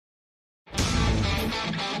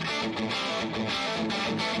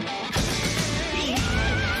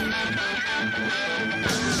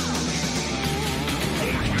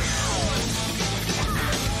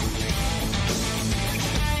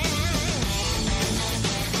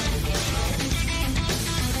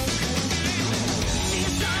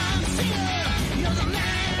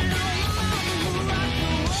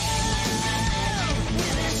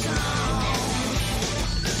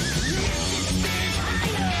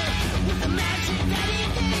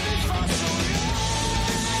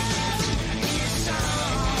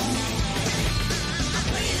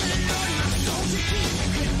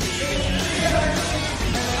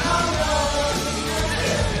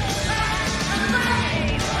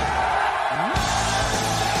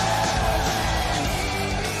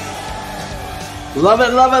Love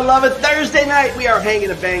it, love it, love it. Thursday night, we are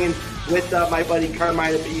hanging and banging with my buddy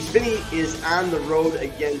Carmine Apiece. Vinny is on the road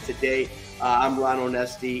again today. I'm Ron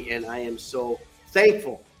Onesti, and I am so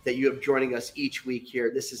thankful that you have joining us each week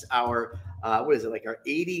here. This is our, our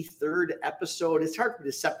 83rd episode. It's hard for me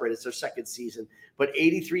to separate. It's our second season, but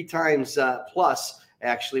 83 times plus,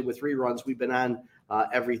 actually, with reruns. We've been on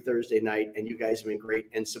every Thursday night, and you guys have been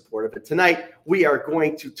great and supportive. But tonight, we are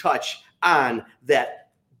going to touch on that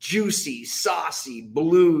juicy, saucy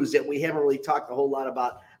blues that we haven't really talked a whole lot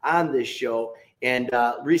about on this show. And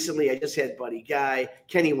recently I just had Buddy Guy,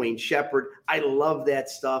 Kenny Wayne Shepherd. I love that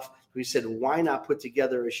stuff. We said, why not put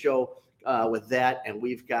together a show with that? And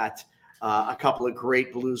we've got a couple of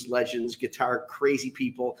great blues legends, guitar crazy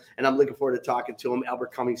people. And I'm looking forward to talking to them,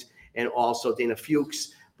 Albert Cummings and also Dana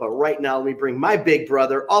Fuchs. But right now, let me bring my big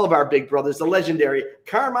brother, all of our big brothers, the legendary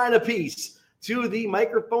Carmine Apiece, to the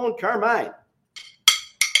microphone. Carmine.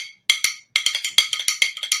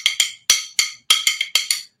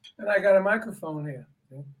 And I got a microphone here.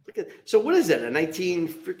 Look at, so what is it? A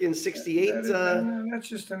 1968? That's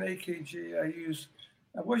just an AKG I use.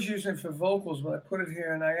 I was using it for vocals, but I put it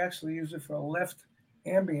here, and I actually use it for a left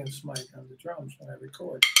ambience mic on the drums when I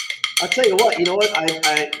record. I'll tell you what.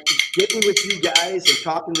 I getting with you guys and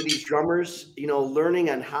talking to these drummers,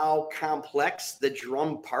 learning on how complex the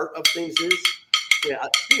drum part of things is. Yeah,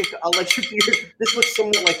 I'll let you hear. This looks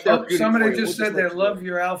somewhat like therapeutic. Somebody just said they love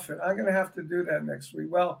your outfit. I'm going to have to do that next week.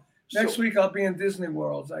 Well, next week I'll be in Disney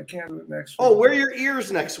World. I can't do it next week. Oh, wear your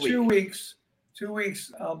ears next week. 2 weeks. 2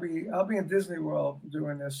 weeks. I'll be in Disney World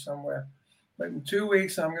doing this somewhere. But in 2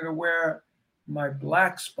 weeks, I'm going to wear my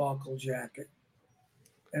black sparkle jacket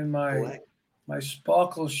and my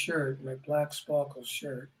sparkle shirt, my black sparkle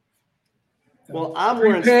shirt. Well, I'm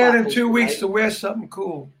wearing prepared in 2 weeks to wear something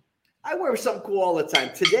cool. I wear something cool all the time.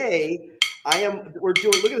 Today, look at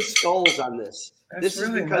the skulls on this. This is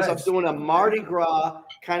really because nice. I'm doing a Mardi Gras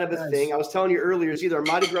kind of a thing. I was telling you earlier, it's either a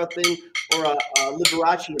Mardi Gras thing or a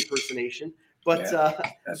Liberace impersonation. But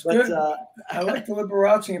that's good. I like the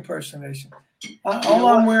Liberace impersonation.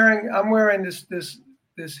 I'm wearing this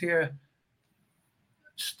here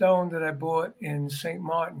stone that I bought in St.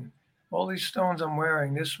 Martin. All these stones I'm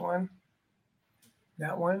wearing. This one,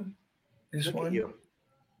 that one, this look one. At you.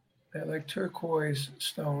 They're like turquoise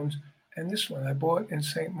stones. And this one I bought in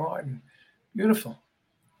St. Martin. Beautiful.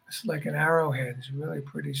 It's like an arrowhead. It's a really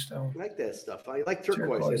pretty stone. I like that stuff. I like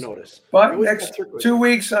turquoise. I notice. But next 2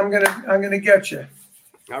 weeks, I'm gonna get you.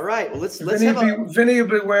 All right. Well, let's Vinny will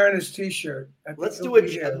be wearing his T-shirt.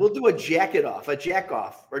 We'll do a jacket off, a jack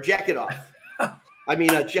off, or jacket off. I mean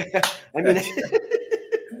jacket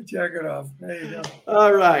off. There you go.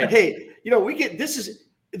 All right. Hey, we get this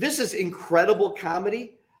is incredible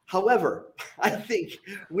comedy. However, I think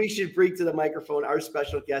we should bring to the microphone our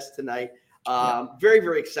special guest tonight. Very,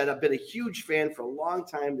 very excited. I've been a huge fan for a long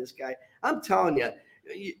time. This guy, I'm telling you,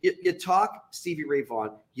 you talk Stevie Ray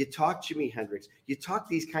Vaughan, you talk Jimi Hendrix, you talk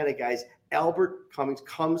these kind of guys. Albert Cummings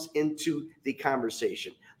comes into the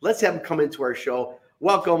conversation. Let's have him come into our show.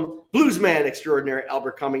 Welcome, bluesman extraordinary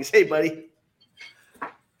Albert Cummings. Hey, buddy.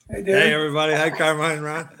 Hey, dude. Hey, everybody. Hi, Carmine,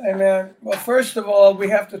 Ron. Hey, man. Well, first of all, we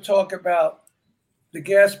have to talk about the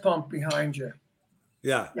gas pump behind you.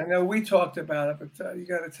 Yeah. I know we talked about it, but you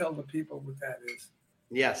got to tell the people what that is.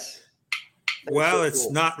 Yes. Well, it's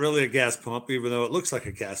not really a gas pump, even though it looks like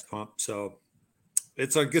a gas pump. So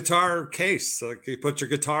it's a guitar case. So you put your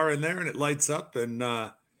guitar in there and it lights up, and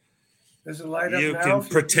does it light up you now? can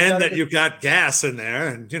pretend that you've got gas in there,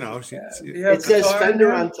 and it says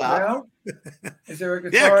Fender on top. Is there a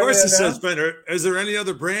guitar? Yeah, of course it now? says Fender. Is there any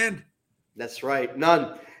other brand? That's right.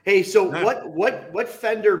 None. Hey, so what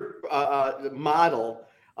Fender model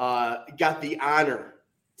got the honor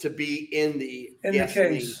to be in the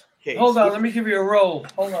case? Hold on, let me give you a roll.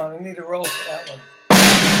 Hold on, I need a roll for that one.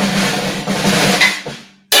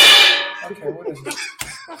 Okay, what is it?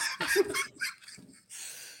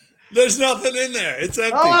 There's nothing in there. It's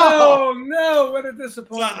empty. Oh no! What a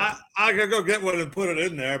disappointment. So I could go get one and put it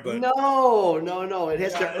in there, but no. It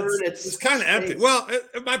has to earn it's kind of empty. Well,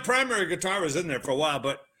 my primary guitar was in there for a while,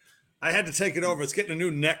 but I had to take it over. It's getting a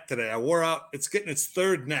new neck today. I wore out. It's getting its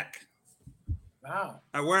third neck. Wow.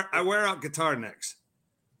 I wear out guitar necks.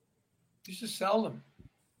 You should sell them.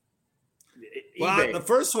 Well, eBay. the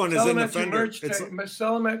first one is in the Fender.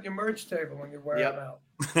 Sell them at your merch table when you wear them out.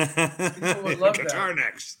 People would love guitar that.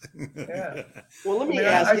 necks. Yeah. Well, let me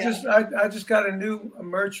ask you. I just got a new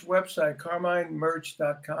merch website,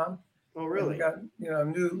 CarmineMerch.com. Oh, really? We got a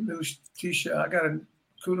new T-shirt. I got a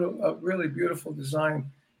really beautiful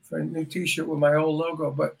design for a new T-shirt with my old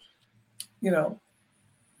logo. But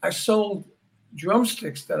I sold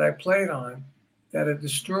drumsticks that I played on that are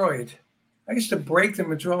destroyed. I used to break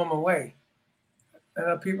them and throw them away.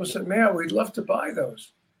 And people said, "Man, we'd love to buy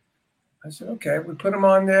those." I said, "Okay." We put them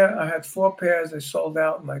on there. I had 4 pairs. They sold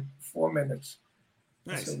out in like 4 minutes.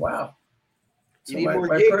 Nice. I said, "Wow." So You need more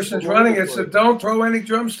my gigs person's for running more it said, "Don't throw any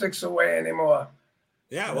drumsticks away anymore."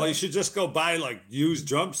 Yeah, well, you should just go buy like used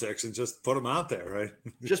drumsticks and just put them out there, right?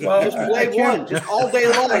 Just play one, just all day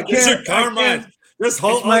long. This is Carmine. This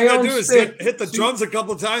whole all you gotta do is hit the drums a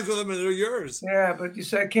couple of times with them, and they're yours. Yeah, but you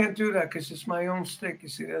say I can't do that because it's my own stick. You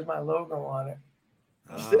see, there's my logo on it.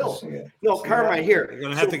 Still, no, Carmine here. You're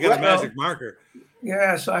gonna have to get a magic marker.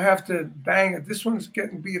 Yeah, so I have to bang it. This one's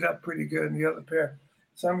getting beat up pretty good, and the other pair.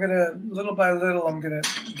 So I'm gonna, little by little, I'm gonna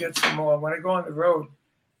get some more. When I go on the road,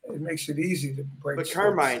 it makes it easy to break. But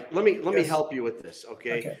Carmine, let me help you with this,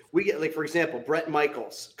 okay? We get, like, for example, Brett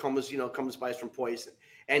Michaels comes by us from Poison,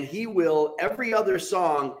 and he will every other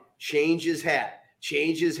song change his hat.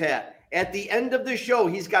 At the end of the show,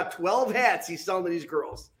 he's got 12 hats he's selling to these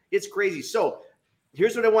girls. It's crazy. So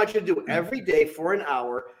here's what I want you to do. Every day for an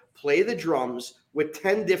hour, play the drums with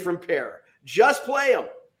 10 different pair. Just play them.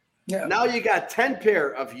 Yeah. Now you got 10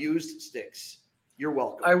 pair of used sticks. You're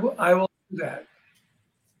welcome. I will do that.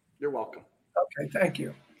 You're welcome. Okay, thank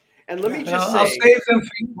you. And let me just say, I'll save them for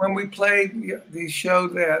when we play the show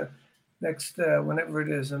there next, whenever it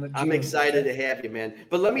is. I'm excited to have you, man.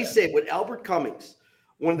 But let me say, with Albert Cummings,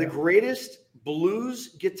 one of the greatest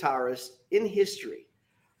blues guitarists in history.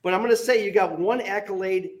 But I'm going to say you got one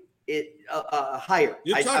accolade higher.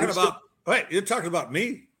 You're talking about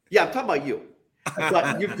me? Yeah, I'm talking about you.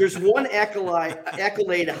 But there's one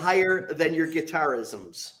accolade higher than your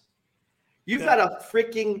guitarisms. You've got a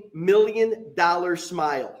freaking $1 million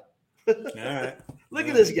smile. All right. Look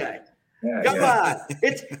at this guy. Yeah, Come on.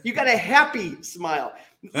 You got a happy smile.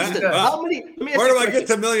 Listen, how many? Where do I get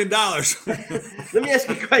the $1 million? Let me ask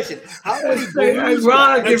you a question. How many blues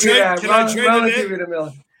guys? Give you that. Ron will give you the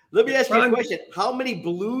million. Let me ask you a question. How many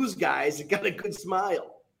blues guys got a good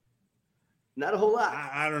smile? Not a whole lot.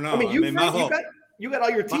 I don't know. I mean, you got all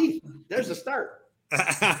your teeth. There's a start.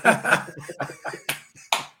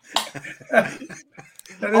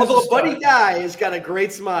 Although Buddy Guy has got a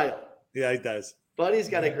great smile. Yeah, he does. Buddy's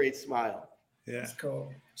got a great smile. Yeah. That's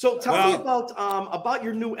cool. So tell me about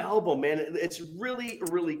your new album, man. It's really,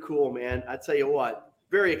 really cool, man. I tell you what,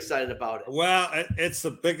 very excited about it. Well, it's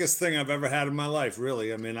the biggest thing I've ever had in my life,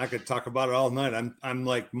 really. I mean, I could talk about it all night. I'm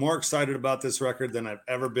like more excited about this record than I've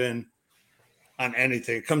ever been on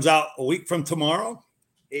anything. It comes out a week from tomorrow,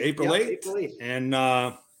 April 8th. And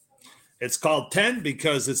it's called 10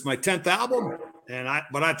 because it's my 10th album.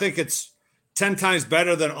 But I think it's 10 times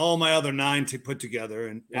better than all my other 9 to put together.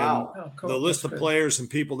 And cool. The list of players and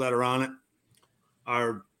people that are on it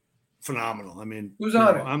are phenomenal. I mean, who's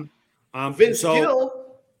on it? Vince Gill.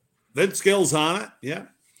 Vince Gill's on it. Yeah.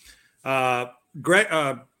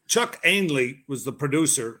 Chuck Ainley was the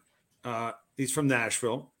producer. He's from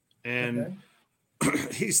Nashville, and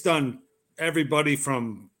he's done everybody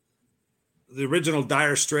from the original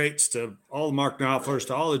Dire Straits to all the Mark Knopflers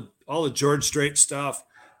to all the George Strait stuff,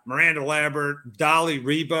 Miranda Lambert, Dolly,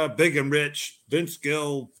 Reba, Big and Rich, Vince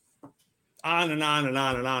Gill, on and on and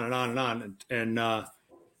on and on and on and on. And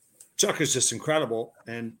Chuck is just incredible.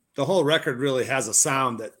 And the whole record really has a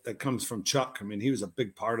sound that comes from Chuck. I mean, he was a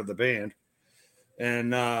big part of the band.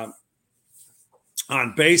 And on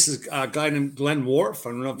bass is a guy named Glenn Worf. I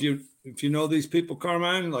don't know if you know these people,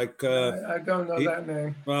 Carmine. Like I don't know that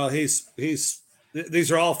name. Well,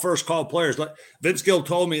 these are all first call players. Like Vince Gill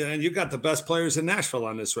told me, and you got the best players in Nashville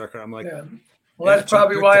on this record. I'm like, well, that's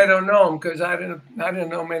probably why I don't know them, because I didn't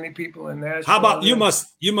know many people in Nashville. How about you?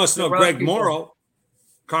 Must know Greg Morrow,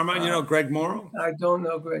 Carmine. You know Greg Morrow? I don't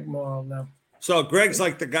know Greg Morrow. No. So Greg's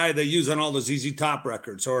like the guy they use on all the ZZ Top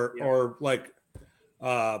records, or like,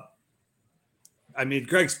 I mean,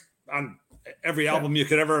 Greg's on every album you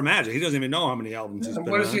could ever imagine. He doesn't even know how many albums he's been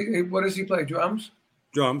on. What does he play? Drums?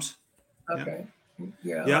 Drums. Okay.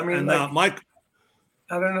 Yeah. Yeah. I mean, And like, Mike.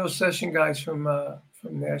 I don't know session guys from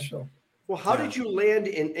Nashville. Well, how did you land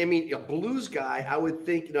in? I mean, a blues guy. I would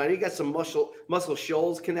think, I know you got some Muscle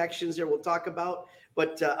Shoals connections there. We'll talk about.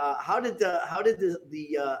 But how did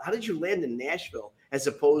you land in Nashville as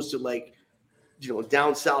opposed to like,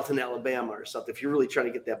 down south in Alabama or something? If you're really trying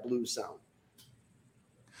to get that blues sound.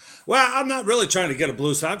 Well, I'm not really trying to get a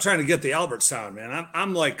blues sound. I'm trying to get the Albert sound, man.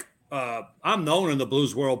 I'm like, I'm known in the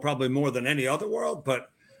blues world probably more than any other world, but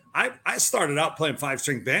I started out playing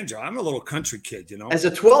 5-string banjo. I'm a little country kid, As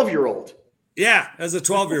a 12-year-old. Yeah, as a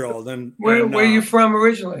 12-year-old. And where are you from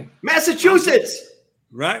originally? Massachusetts.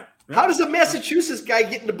 Right. How does a Massachusetts guy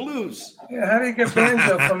get into blues? Yeah, how do you get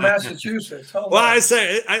banjo from Massachusetts? Well, I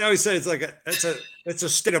always say it's like it's a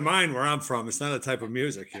state of mind where I'm from. It's not a type of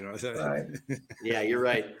music, Right. Yeah, you're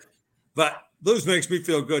right. But blues makes me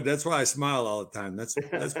feel good. That's why I smile all the time. That's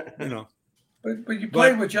But you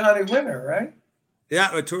played with Johnny Winter, right? Yeah,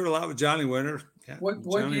 I toured a lot with Johnny Winter. Yeah,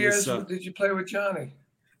 what years did you play with Johnny?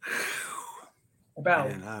 About.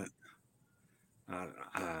 Man,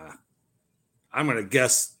 I'm going to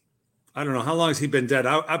guess. I don't know. How long has he been dead?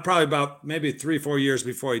 I probably about maybe 3-4 years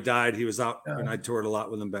before he died. He was out, and I toured a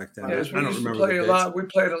lot with him back then. Yes, I don't remember. We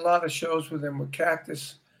played a lot of shows with him with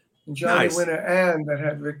Cactus and Johnny Winter, and that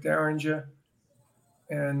had Rick Derringer,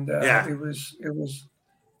 and it was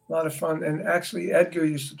a lot of fun. And actually, Edgar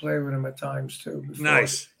used to play with him at times too.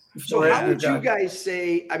 So how would you guys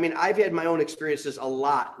say? I mean, I've had my own experiences a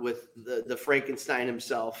lot with the Frankenstein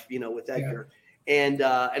himself, with Edgar, and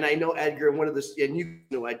I know Edgar, and you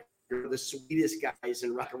know Edgar, the sweetest guys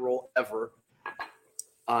in rock and roll ever.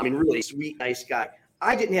 I mean, really sweet, nice guy.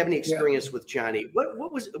 I didn't have any experience with Johnny.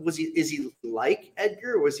 What was he? Is he like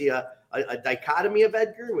Edgar? Was he a dichotomy of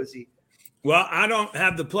Edgar? Was he? Well, I don't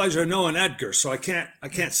have the pleasure of knowing Edgar, so I can't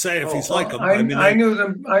say if he's like him. I knew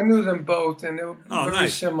them both, and they were very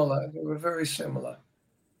similar. They were very similar.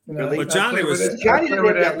 But Johnny was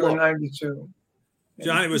Edgar in '92.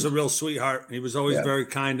 Johnny was a real sweetheart. He was always very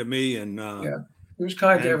kind to me, and he was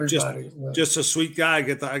kind to everybody. Just a sweet guy.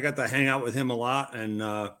 I got to hang out with him a lot, and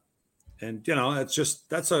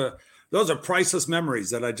those are priceless memories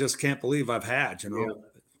that I just can't believe I've had.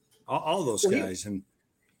 All those guys. And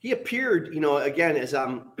he appeared, again, as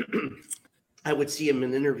I would see him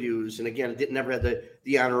in interviews, and again, never had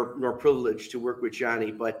the honor nor privilege to work with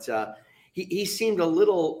Johnny, but he seemed a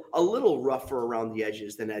little rougher around the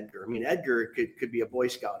edges than Edgar. I mean, Edgar could be a Boy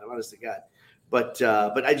Scout, honest to God, but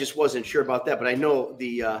I just wasn't sure about that. But I know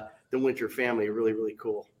the Winter family are really, really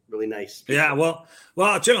cool, really nice people. Yeah, well,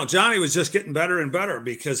 Johnny was just getting better and better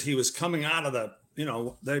because he was coming out of the.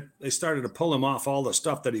 They started to pull him off all the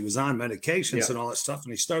stuff that he was on, medications and all that stuff.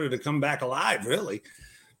 And he started to come back alive, really.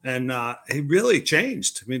 And he really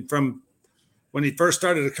changed. I mean, from when he first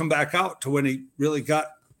started to come back out to when he really got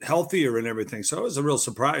healthier and everything. So it was a real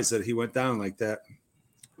surprise that he went down like that.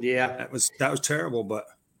 Yeah. That was terrible. But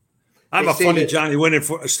I have a funny Johnny Winter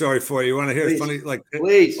story for you. You want to hear it funny?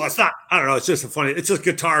 Please. Well, it's not, I don't know. It's just it's a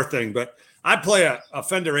guitar thing. But I play a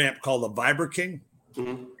Fender amp called the Vibra King.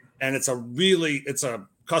 Mm-hmm. And it's a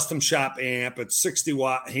custom shop amp. It's 60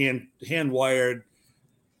 watt hand wired.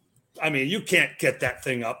 I mean, you can't get that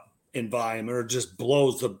thing up in volume or it just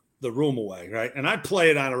blows the room away, right? And I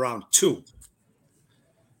play it on around 2.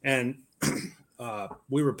 And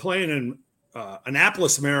we were playing in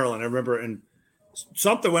Annapolis, Maryland, I remember, and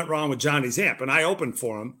something went wrong with Johnny's amp. And I opened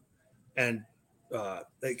for him, and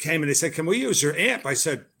they came and they said, "Can we use your amp?" I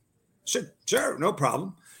said, "Sure, no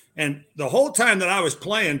problem." And the whole time that I was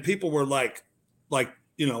playing, people were like,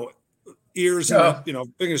 ears, and,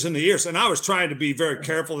 fingers in the ears. And I was trying to be very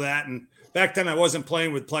careful of that. And back then I wasn't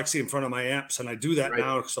playing with plexi in front of my amps. And I do that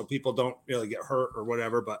now so people don't really get hurt or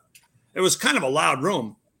whatever. But it was kind of a loud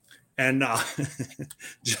room. And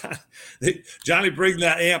Johnny bring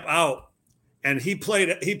that amp out. And he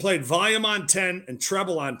played volume on 10 and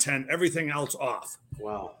treble on 10, everything else off.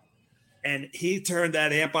 Wow. And he turned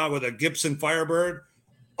that amp on with a Gibson Firebird.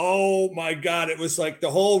 Oh my God! It was like the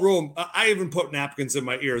whole room. I even put napkins in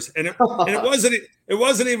my ears, and it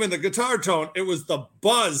wasn't even the guitar tone. It was the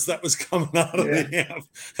buzz that was coming out of the amp.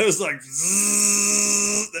 It was like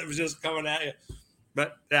zzz, it was just coming at you.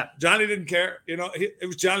 But yeah, Johnny didn't care. It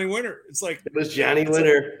was Johnny Winter. It was Johnny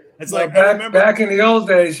Winter. It's like I remember back in the old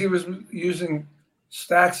days, he was using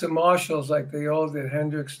stacks of Marshalls like the old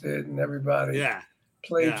Hendrix did, and everybody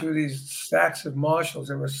played through these stacks of Marshalls.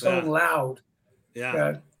 They were so loud.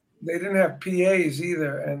 Yeah. They didn't have PAs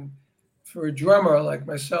either. And for a drummer like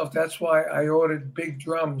myself, that's why I ordered big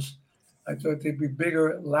drums. I thought they'd be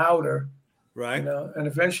bigger, louder. Right. And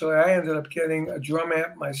eventually I ended up getting a drum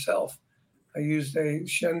amp myself I used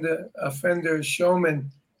a Fender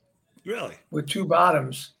Showman. Really? With 2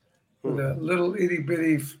 bottoms, with a little itty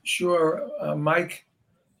bitty Shure mic.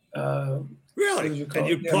 Really? And you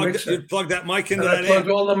plug that mic into and that I plugged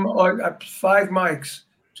amp? all them, 5 mics,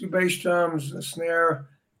 2 bass drums, a snare,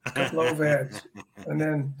 a couple overheads. And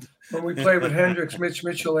then when we played with Hendrix, Mitch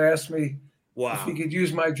Mitchell asked me if he could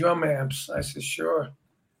use my drum amps. I said, sure.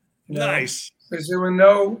 Nice. Because there were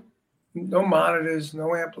no monitors,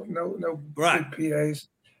 no big PAs.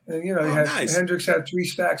 And, Hendrix had 3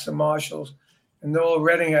 stacks of Marshalls, and Noel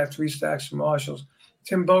Redding had 3 stacks of Marshalls.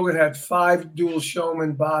 Tim Bogan had 5 dual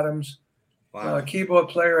Showman bottoms. Wow. Keyboard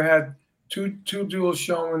player had two dual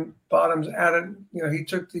Showman bottoms added. He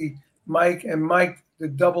took the mic and mic'd the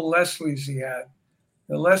double Leslies he had.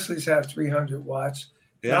 The Leslies have 300 watts.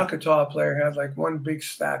 Yeah. Our guitar player had like 1 big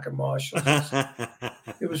stack of Marshalls.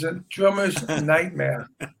 It was a drummer's nightmare.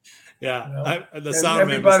 Yeah. The sound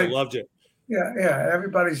man must have loved you. Yeah.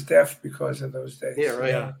 Everybody's deaf because of those days. Yeah, right.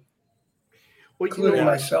 Yeah. Well, including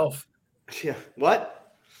myself. Yeah. What?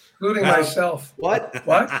 Including myself. What?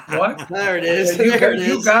 There it is.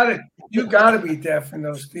 You got it. You got to be deaf in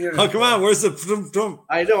those theaters. Oh, come on. Where's the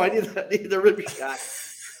I know. I need the rip shot.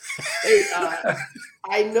 Hey,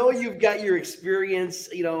 I know you've got your experience.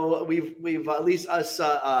 We've at least us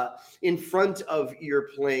in front of your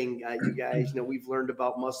playing. You guys, we've learned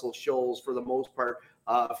about Muscle Shoals for the most part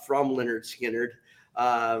from Leonard Skinner,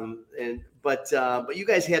 but you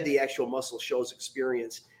guys had the actual Muscle Shoals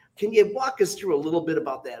experience. Can you walk us through a little bit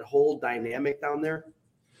about that whole dynamic down there?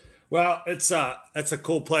 Well, that's a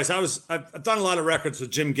cool place. I've done a lot of records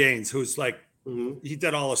with Jim Gaines, who's like. Mm-hmm. He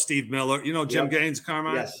did all of Steve Miller. You know Jim Gaines,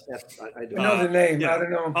 Carmine? Yes, I do. I know the name. I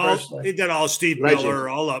don't know him personally. He did all Steve Miller,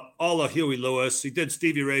 all of Huey Lewis. He did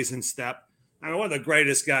Stevie Ray's in Step. I mean, one of the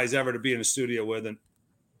greatest guys ever to be in a studio with.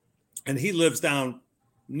 And he lives down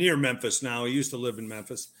near Memphis now. He used to live in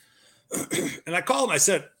Memphis. And I called him. I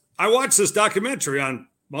said, I watched this documentary on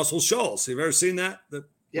Muscle Shoals. Have you ever seen that?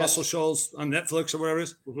 Muscle Shoals on Netflix or whatever it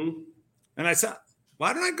is? Mm-hmm. And I said,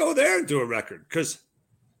 why don't I go there and do a record? Because,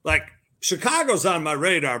 Chicago's on my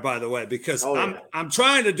radar, by the way, because I'm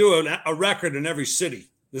trying to do a record in every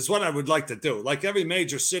city. This is what I would like to do, like every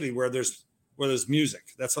major city where there's music.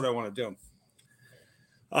 That's what I want to do.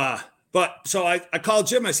 But so I called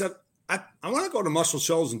Jim. I said, I want to go to Muscle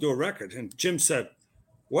Shoals and do a record. And Jim said,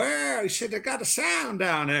 well, he said, they got a sound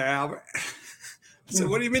down there, Albert. I said,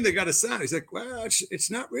 what do you mean they got a sound? He's like, well,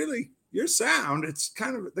 it's not really your sound. It's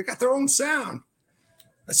kind of, they got their own sound.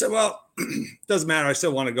 I said, well, doesn't matter. I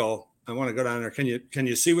still want to go. I want to go down there. Can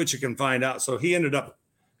you see what you can find out? So he ended up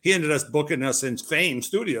booking us in Fame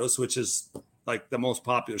Studios, which is like the most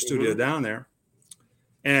popular studio down there.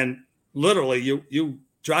 And literally you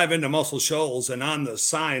drive into Muscle Shoals, and on the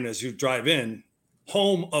sign as you drive in,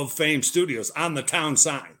 home of Fame Studios on the town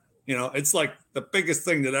sign. It's like the biggest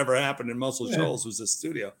thing that ever happened in Muscle Shoals was this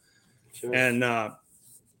studio. Sure. And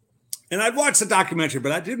I'd watched the documentary,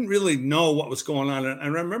 but I didn't really know what was going on. And I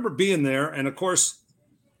remember being there, and of course,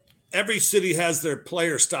 every city has their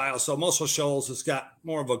player style. So Muscle Shoals has got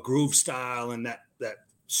more of a groove style and that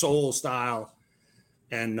soul style.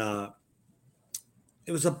 And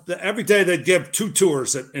it was every day they'd give 2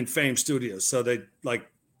 tours in Fame Studios. So they're like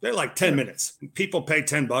 10 minutes. People pay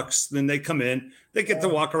 $10. Then they come in, they get to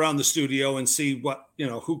walk around the studio and see what,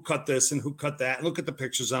 who cut this and who cut that. And look at the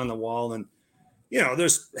pictures on the wall. And,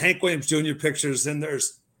 there's Hank Williams Jr. pictures, and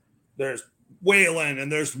there's Waylon, and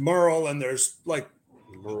there's Merle, and there's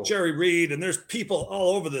Jerry Reed, and there's people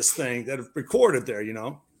all over this thing that have recorded there,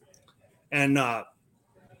 And I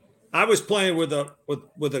was playing with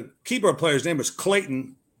a keyboard player. His name was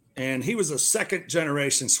Clayton, and he was a second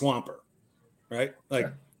generation Swamper, right?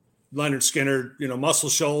 Leonard Skinner, Muscle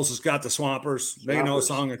Shoals has got the Swampers. They know a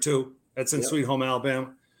song or two. That's in Sweet Home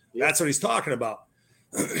Alabama. Yep. That's what he's talking about.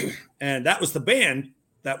 And that was the band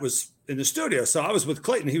that was in the studio. So I was with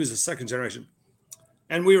Clayton. He was a second generation.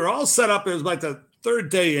 And we were all set up. It was like the 3rd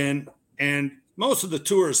day in, and most of the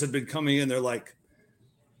tours had been coming in. They're like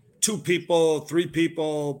 2 people, 3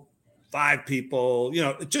 people, 5 people,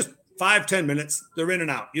 just 5-10 minutes. They're in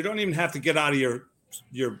and out. You don't even have to get out of your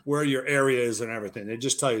where your area is and everything. They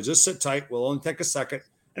just tell you, just sit tight. We'll only take a second.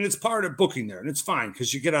 And it's part of booking there. And it's fine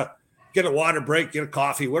because you get a water break, get a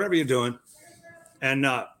coffee, whatever you're doing. And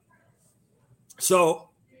so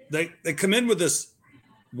they come in with this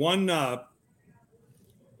one.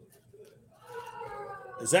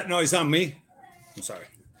 Is that noise on me? I'm sorry.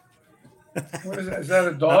 What is that? Is that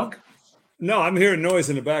a dog? No, I'm hearing noise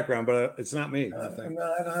in the background, but it's not me. No,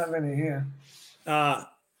 I don't have any here.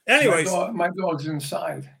 Anyways. My dog's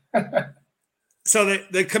inside. So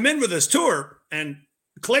they come in with this tour, and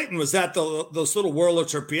Clayton was at those little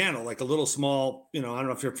Wurlitzer piano, like a little small, I don't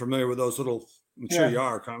know if you're familiar with those little, I'm sure you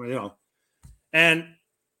are, and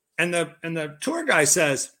the tour guy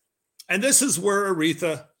says, and this is where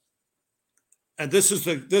Aretha, and this is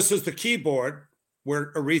the keyboard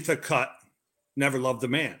where Aretha cut Never Loved a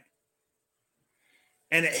Man.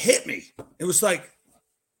 And it hit me. It was like,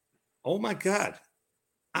 oh my God,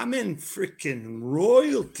 I'm in freaking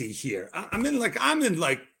royalty here. I'm in like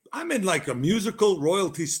a musical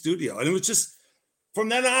royalty studio. And it was just, from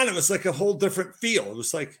then on, it was like a whole different feel. It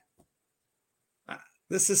was like,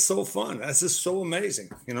 this is so fun. This is so amazing,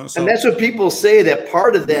 So, and that's what people say, that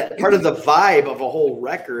part of the vibe of a whole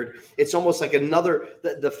record, it's almost like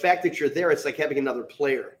the fact that you're there, it's like having another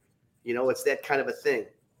player. It's that kind of a thing.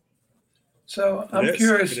 So I'm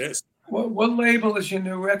curious, what label is your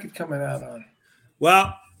new record coming out on?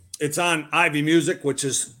 Well, it's on Ivy Music, which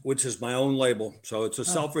is my own label. So it's a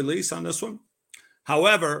self-release on this one.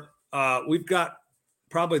 However, we've got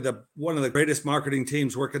probably one of the greatest marketing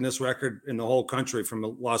teams working this record in the whole country,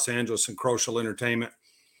 from Los Angeles and Crucial Entertainment.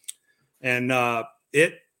 And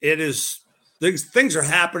it is, things are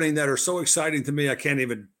happening that are so exciting to me, I can't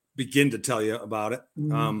even begin to tell you about it.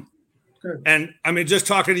 And I mean, just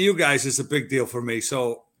talking to you guys is a big deal for me.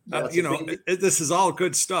 So, this is all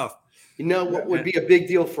good stuff. What would be a big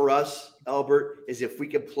deal for us, Albert, is if we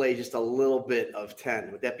could play just a little bit of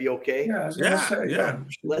 10. Would that be okay? Yeah, I was gonna say, yeah.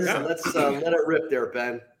 Let's let it rip there,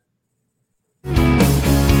 Ben.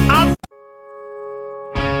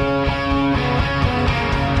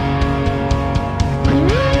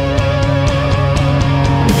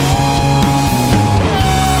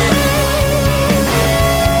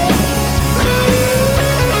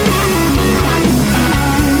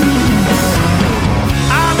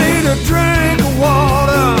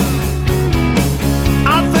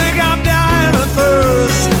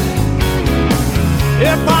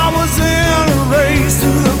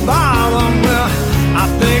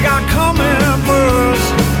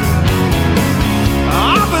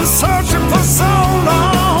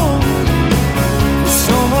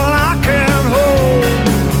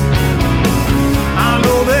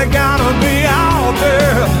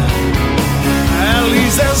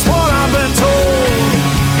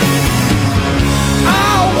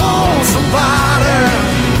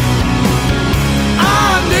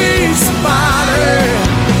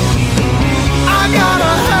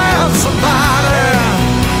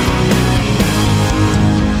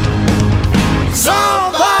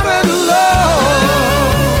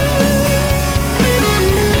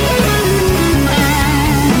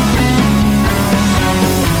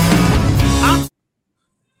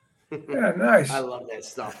 Yeah, nice. I love that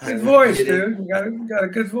stuff. Good voice, dude. You got a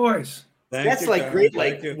good voice. That's like great,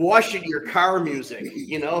 like washing your car music.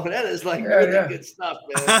 That is like really good stuff,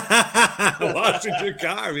 man. Washing your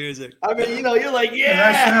car music. I mean, you're like,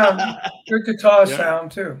 yeah. Good guitar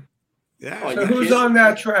sound too. Yeah. So who's on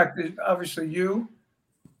that track? Obviously you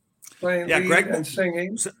playing lead Greg, and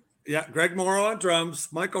singing. Yeah, Greg Morrow on drums,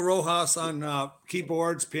 Michael Rojas on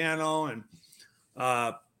keyboards, piano, and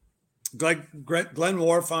Glenn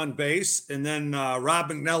Worf on bass, and then Rob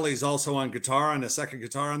McNally's also on guitar, on the second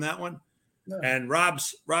guitar on that one. Yeah. And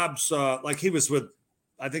Rob's like he was with,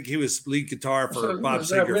 I think he was lead guitar for Bob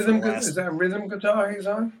Seger. Is that rhythm guitar he's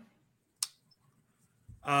on?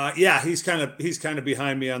 Yeah, he's kind of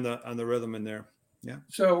behind me on the rhythm in there. Yeah.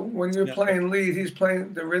 So when you're playing lead, he's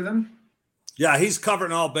playing the rhythm? Yeah, he's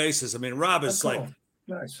covering all bases. I mean, Rob is like,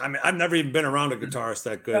 nice. I mean, I've never even been around a guitarist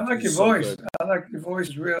that good. I like your voice. I like your voice.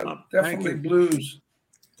 Is real, definitely blues.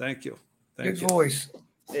 Thank you. Good voice.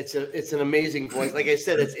 It's an amazing voice. Like I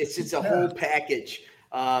said, it's a whole package.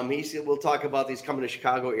 He said we'll talk about these coming to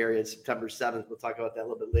Chicago area September 7th. We'll talk about that a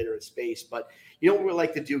little bit later in space. But what we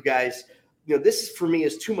like to do, guys. This for me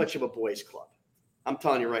is too much of a boys' club. I'm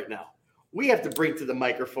telling you right now. We have to bring to the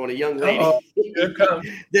microphone a young lady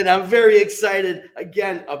that I'm very excited.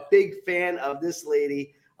 Again, a big fan of this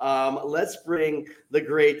lady. Let's bring the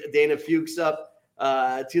great Dana Fuchs up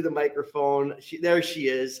to the microphone. There she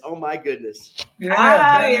is. Oh, my goodness. Yeah,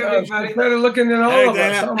 hi, everybody. She's better looking than all of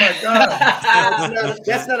us. Oh, my God.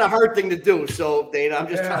 That's not a hard thing to do. So, Dana, I'm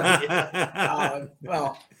just telling you.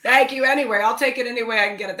 Well, thank you anyway. I'll take it any way I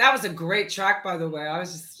can get it. That was a great track, by the way. I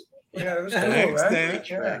was just... Yeah, it was cool, right?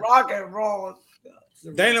 Dana. Rock and roll.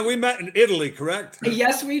 Dana, we met in Italy, correct?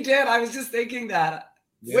 Yes, we did. I was just thinking that.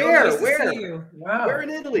 Where? Wow. Where in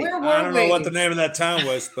Italy? I don't know what the name of that town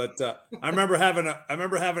was, but I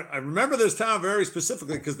remember this town very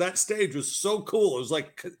specifically because that stage was so cool. It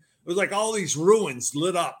was like all these ruins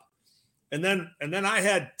lit up, And then I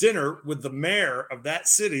had dinner with the mayor of that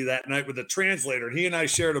city that night with the translator. And he and I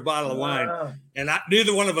shared a bottle of wine. And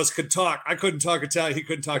neither one of us could talk. I couldn't talk Italian. He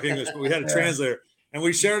couldn't talk English, but we had a translator. And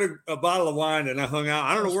we shared a bottle of wine and I hung out.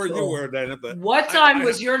 I don't know where you were, Dana, but what time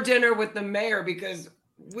was your dinner with the mayor? Because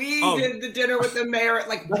we did the dinner with the mayor at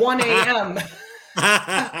like 1 a.m.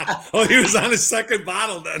 Oh, he was on his second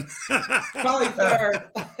bottle then. Probably third.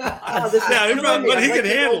 But he could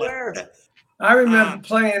handle it. I remember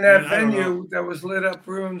playing that venue that was lit up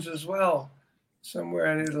ruins as well,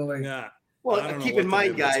 somewhere in Italy. Yeah. Well, keep in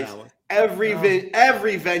mind, guys, every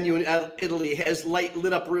venue in Italy has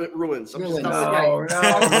lit up ruins. No.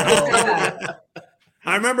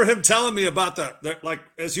 I remember him telling me about the like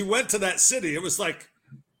as you went to that city, it was like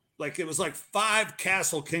 5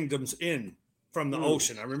 castle kingdoms in from the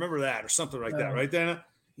ocean. I remember that or something like that, right, Dana?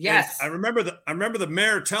 Yes. And I remember the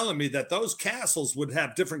mayor telling me that those castles would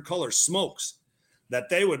have different color smokes that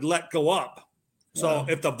they would let go up. So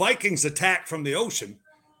if the Vikings attacked from the ocean,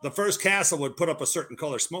 the first castle would put up a certain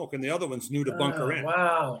color smoke and the other ones knew to bunker in.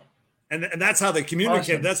 Wow. And that's how they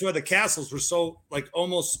communicated. Awesome. That's why the castles were so like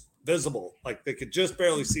almost visible. Like they could just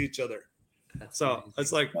barely see each other. It's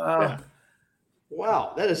like,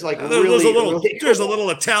 wow, that is like there's a little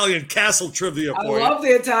Italian castle trivia for you. I love the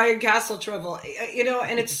Italian castle trivia.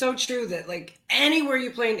 And it's so true that like anywhere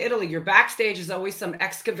you play in Italy, your backstage is always some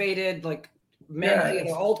excavated like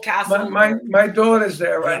old castle. My daughter's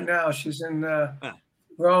there right now. She's in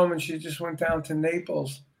Rome, and she just went down to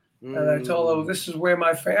Naples. And I told her, well, this is where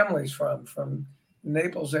my family's from the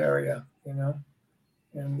Naples area, And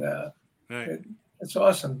it's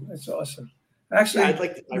awesome. It's awesome.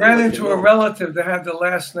 Actually, ran into a relative that had our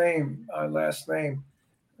last name.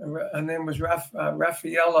 Her name was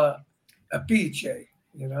Raffaella Apice,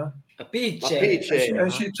 Apice.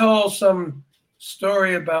 And she told some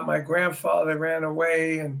story about my grandfather ran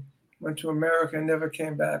away and went to America and never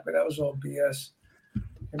came back, but that was all BS.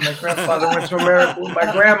 And my grandfather went to America with my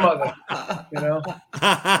grandmother, So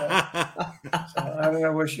I don't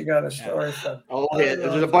know where she got a story from. Oh, yeah,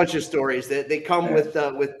 there's a bunch of stories that they come with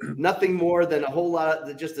nothing more than a whole lot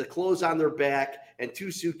of just the clothes on their back and 2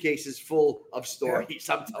 suitcases full of stories.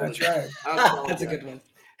 Yeah, that's right. That's a good one.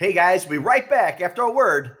 Hey guys, we'll be right back after a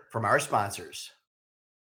word from our sponsors.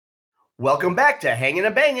 Welcome back to Hangin'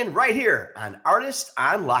 and Bangin' right here on Artists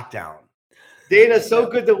on Lockdown. Dana, so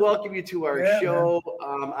good to welcome you to our show.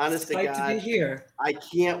 Honest to God, to be here. I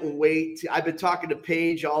can't wait. I've been talking to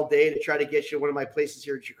Paige all day to try to get you to one of my places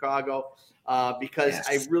here in Chicago because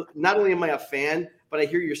I really not only am I a fan, but I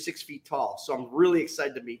hear you're 6 feet tall, so I'm really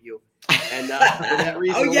excited to meet you. And for that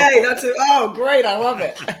reason, great! I love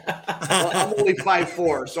it. Well, I'm only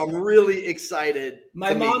 5'4", so I'm really excited.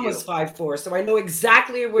 My mom was 5'4", so I know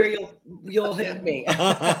exactly where you'll hit me.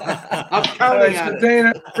 I'm counting on it.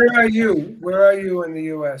 Dana, where are you? Where are you in the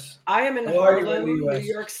U.S.? I am in Harlem, New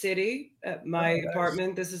York City, at my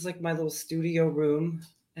apartment. This is like my little studio room,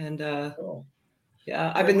 and I've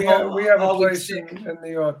been home. We have a place in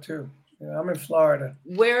New York too. Yeah, I'm in Florida.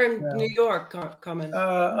 Where in New York, Cummings?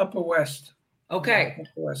 Upper West. Okay. Upper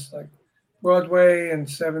West, like Broadway and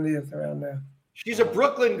 70th around there. She's a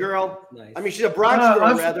Brooklyn girl. Nice. I mean, she's a Bronx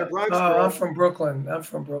girl, rather. Bronx girl. I'm from Brooklyn.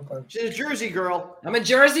 She's a Jersey girl. I'm a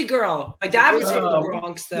Jersey girl. My dad was from the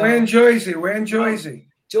Bronx, though. We're in Jersey.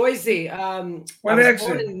 Jersey. What I was exit?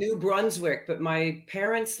 born in New Brunswick, but my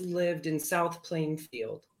parents lived in South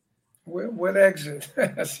Plainfield. What exit?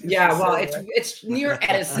 It's near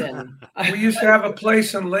Edison. We used to have a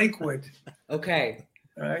place in Lakewood. Okay.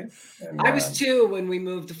 Right. And, I was 2 when we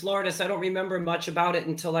moved to Florida, so I don't remember much about it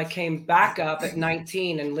until I came back up at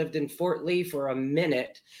 19 and lived in Fort Lee for a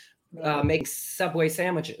minute, making Subway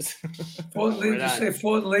sandwiches. Fort Lee? Did you say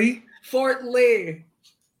Fort Lee? Fort Lee.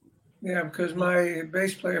 Yeah, because my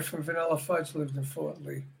bass player from Vanilla Fudge lived in Fort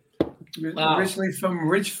Lee. Wow. Originally from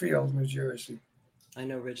Ridgefield, New Jersey. I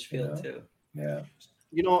know Ridgefield too. Yeah.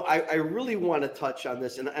 I really want to touch on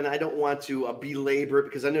this, and I don't want to belabor it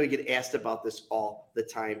because I know you get asked about this all the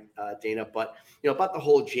time, Dana, but, about the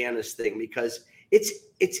whole Janice thing, because it's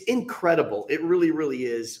incredible. It really, really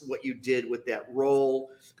is what you did with that role,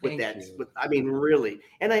 really.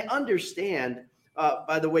 And I understand,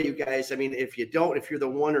 by the way, you guys, I mean, if you're the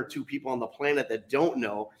 1 or 2 people on the planet that don't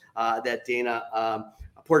know that Dana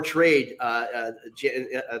portrayed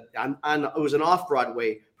it was an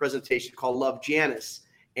off-Broadway presentation called Love Janice,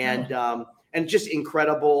 and just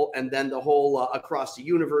incredible. And then the whole Across the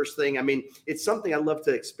Universe thing. I mean, it's something I'd love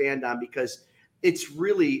to expand on because it's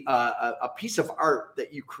really a piece of art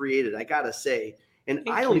that you created, I gotta say. And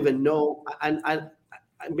I don't even know.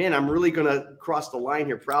 I'm really gonna cross the line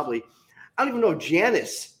here. Probably, I don't even know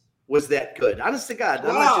Janice was that good. Honest to God,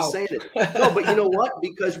 I'm not just saying it. No, but you know what?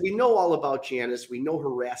 Because we know all about Janice. We know her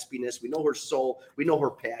raspiness. We know her soul. We know her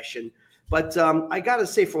passion. But I got to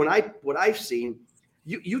say, for what I've seen,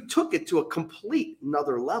 you took it to a complete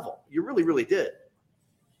another level. You really, really did.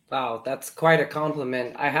 Wow, that's quite a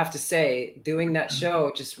compliment. I have to say, doing that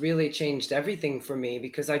show just really changed everything for me,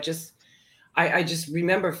 because I just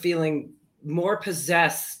remember feeling more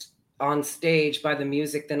possessed on stage by the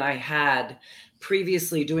music than I had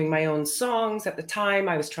previously doing my own songs. At the time,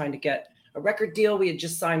 I was trying to get a record deal. We had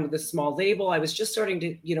just signed with a small label. I was just starting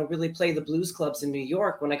to, really play the blues clubs in New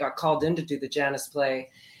York when I got called in to do the Janice play.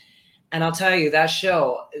 And I'll tell you, that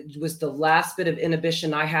show was the last bit of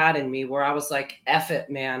inhibition I had in me, where I was like, F it,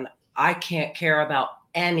 man. I can't care about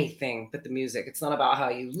anything but the music. It's not about how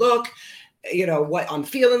you look, what I'm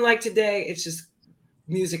feeling like today. It's just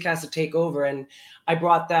music has to take over. And I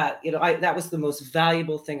brought that, that was the most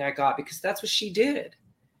valuable thing I got, because that's what she did.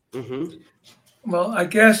 Mm-hmm. Well, I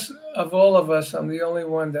guess of all of us, I'm the only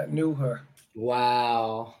one that knew her.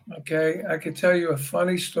 Wow. Okay. I could tell you a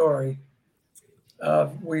funny story.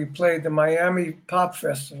 We played the Miami Pop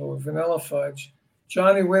Festival with Vanilla Fudge.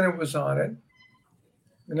 Johnny Winter was on it.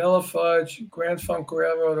 Vanilla Fudge, Grand Funk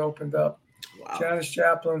Railroad opened up. Wow. Janis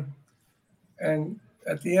Joplin. And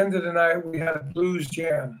at the end of the night, we had a blues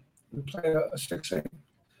jam. We played a 6/8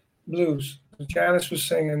 blues. Janis was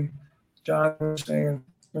singing, John was singing.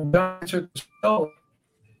 When John took the solo,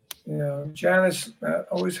 Janis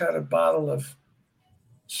always had a bottle of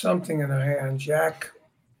something in her hand, Jack.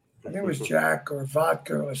 I think it was Jack or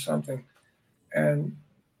vodka or something. And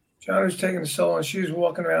John was taking the solo, and she was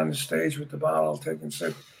walking around the stage with the bottle, taking a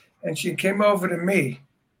sip. And she came over to me,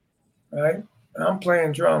 right? And I'm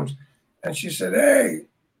playing drums. And she said, "Hey,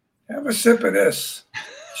 have a sip of this."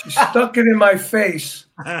 She stuck it in my face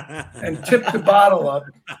and tipped the bottle up,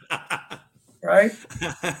 right?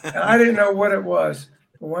 And I didn't know what it was.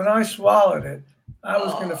 But when I swallowed it, I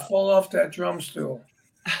was going to fall off that drum stool.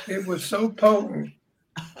 It was so potent.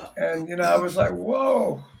 And, I was like,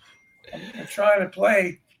 whoa, I'm trying to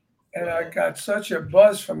play. And I got such a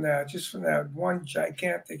buzz from that, just from that one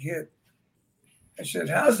gigantic hit. I said,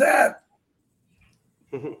 "How's that?"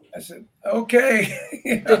 I said, "Okay."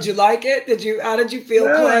 Did you like it? How did you feel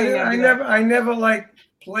playing? I never like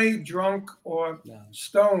played drunk or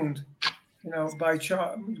stoned, by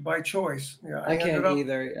choice. I can't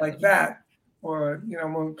either. Like that. Or,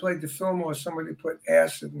 when we played the Fillmore, somebody put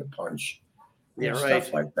acid in the punch. Yeah, right.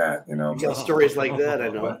 Stuff like that, You got stories like that, I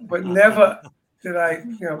know. But never did I,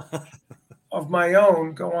 of my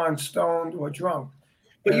own, go on stoned or drunk.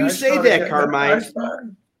 But you say that, Carmine.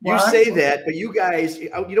 You say that, but you guys, you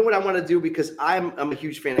know what I want to do, because I'm a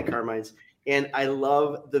huge fan of Carmine's, and I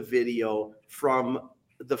love the video from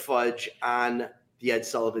the Fudge on the Ed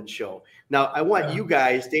Sullivan Show. Now, I want you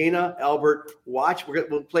guys, Dana, Albert, watch.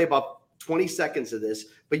 We'll play about 20 seconds of this,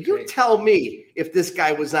 but you tell me if this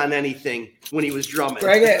guy was on anything when he was drumming.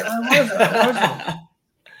 Bring it. I wasn't.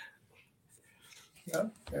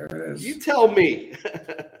 Yep, there it is. You tell me.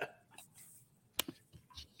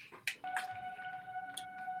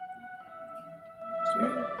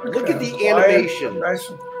 Look at the animation. Nice,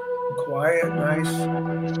 quiet, nice.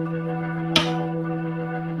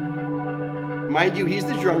 Mind you, he's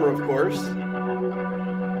the drummer, of course.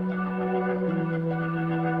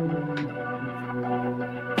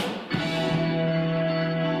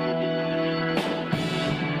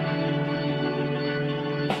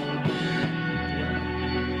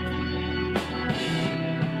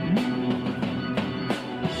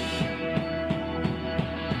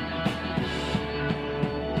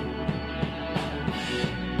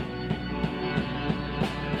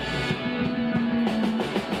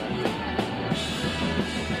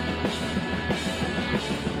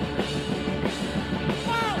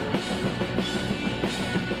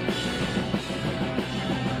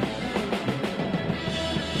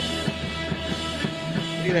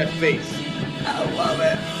 Look at that face. I love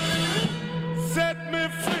it. Set me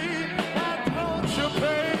free, I don't you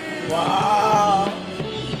pay. Wow.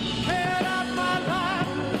 Get out my life,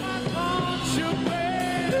 I don't you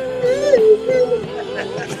pay.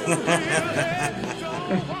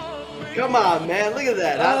 Come on, man. Look at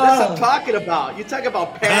that. That's what I'm talking about. You talk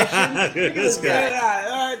about passion. Look at this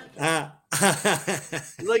guy.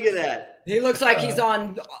 Look at that. He looks like he's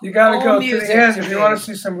on. You got to go to the end. If today. you want to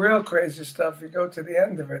see some real crazy stuff, you go to the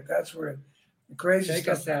end of it. That's where the crazy Take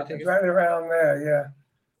stuff us there, happens. take us Right around there, yeah.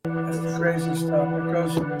 That's the crazy stuff. It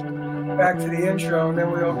goes back to the intro, and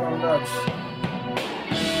then we all go nuts.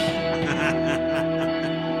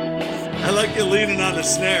 I like you leaning on the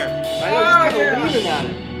snare. I know he's kind of leaning on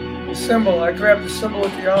it. The cymbal. I grabbed the cymbal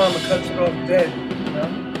with the arm and cuts it off dead.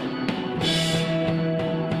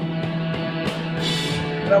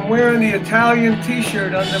 And I'm wearing the Italian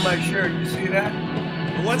T-shirt under my shirt. You see that?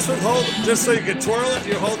 What's with holding, just so you can twirl it,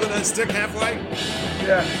 you're holding that stick halfway?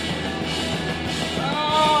 Yeah.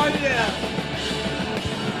 Oh, yeah.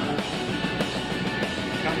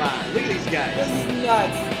 Come on, look at these guys. This is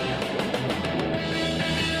nuts.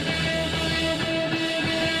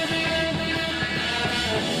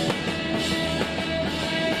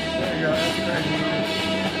 There you go. That's great.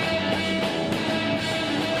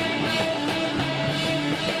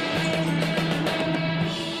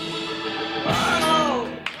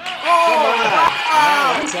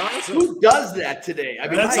 That's awesome. Who does that today? I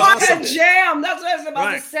mean, That's my What a awesome. jam! That's what I was about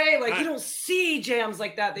Right. to say. Like, Right. you don't see jams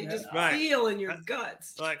like that. They just Right. feel in your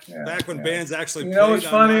guts. Like Yeah, back when yeah. bands actually You played know, it's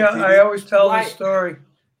on funny. live TV. I always tell Right. this story.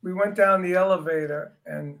 We went down the elevator,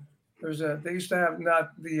 and they used to have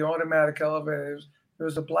not the automatic elevators. There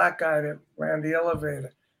was a black guy that ran the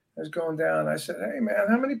elevator. I was going down. I said, "Hey, man,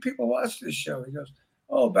 how many people watch this show?" He goes,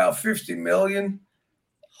 "Oh, about 50 million."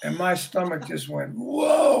 And my stomach just went,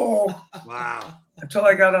 "Whoa!" Wow. Until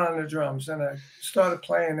I got on the drums, and I started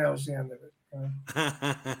playing. That was the end of it.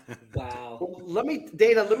 Wow. Well,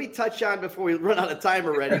 Dana, let me touch on before we run out of time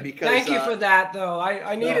already because Thank you for that, though.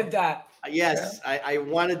 I needed that. yes, I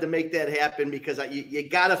wanted to make that happen because you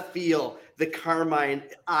got to feel the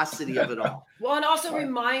Carmine-osity of it all. Well, it also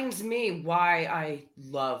reminds me why I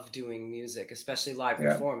love doing music, especially live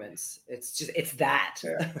performance. It's that.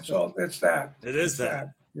 Yeah, so it's that. It is It's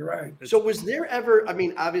that. You're right. So was there ever, I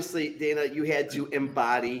mean, obviously, Dana, you had to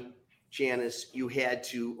embody Janice. You had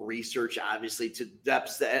to research, obviously, to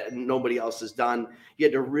depths that nobody else has done. You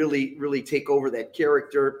had to really, really take over that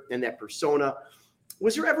character and that persona.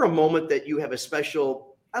 Was there ever a moment that you have a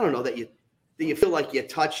special, I don't know, that you feel like you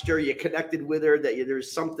touched her, you connected with her, that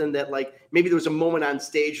there's something that like, maybe there was a moment on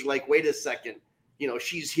stage like, wait a second,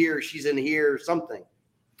 she's here, she's in here, or something.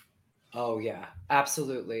 Oh, yeah,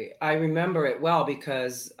 absolutely. I remember it well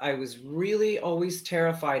because I was really always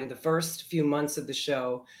terrified in the first few months of the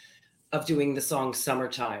show of doing the song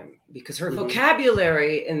Summertime because her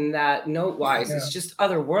vocabulary in that note-wise is just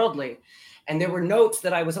otherworldly. And there were notes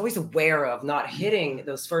that I was always aware of not hitting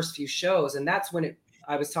those first few shows. And that's when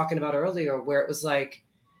I was talking about earlier, where it was like,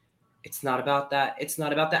 it's not about that. It's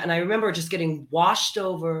not about that. And I remember just getting washed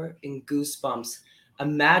over in goosebumps,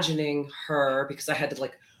 imagining her because I had to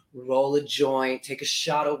like roll a joint, take a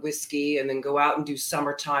shot of whiskey, and then go out and do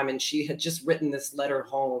Summertime. And she had just written this letter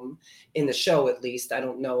home in the show, at least. I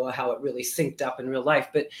don't know how it really synced up in real life,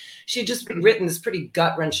 but she had just written this pretty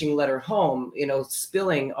gut-wrenching letter home,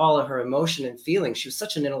 spilling all of her emotion and feelings. She was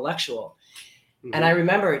such an intellectual. And I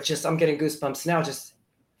remember I'm getting goosebumps now, just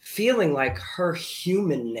feeling like her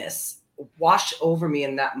humanness wash over me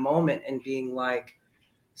in that moment and being like,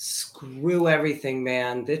 screw everything,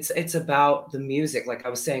 man. It's about the music, like I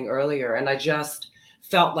was saying earlier. And I just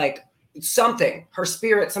felt like her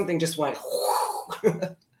spirit, something just went.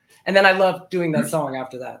 And then I loved doing that song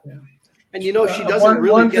after that. Yeah. And she doesn't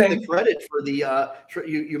really get the credit for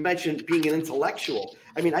you mentioned being an intellectual.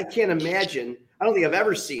 I mean, I can't imagine, I don't think I've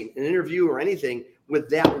ever seen an interview or anything with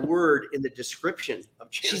that word in the description of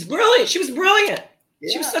Janice. She's brilliant. She was brilliant.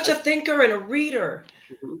 Yeah. She was such a thinker and a reader.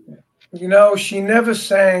 She never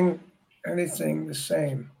sang anything the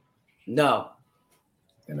same. No.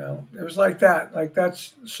 It was like that. Like that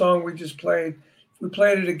song we just played. If we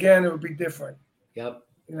played it again, it would be different. Yep.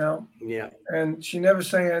 Yeah. And she never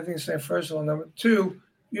sang anything the same. First of all, number two,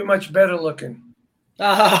 you're much better looking.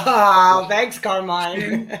 Oh, thanks,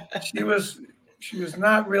 Carmine. She was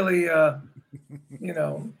not really, a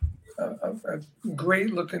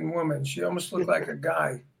great looking woman. She almost looked like a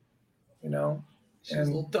guy, She was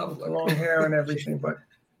a little tough. with long hair and everything. But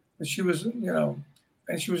she was, and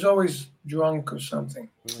she was always drunk or something.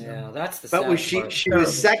 Yeah, that's the. But was sad part. she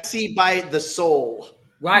was sexy by the soul,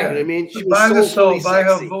 Right? You know what I mean, she by the was soul, soulfully by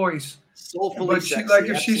sexy. her voice. Soulfully But sexy. like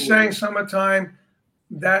if she sang absolutely. Summertime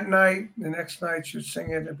that night, the next night she'd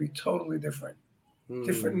sing it, it'd be totally different.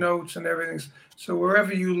 Different notes and everything. So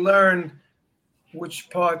wherever you learn which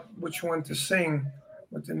one to sing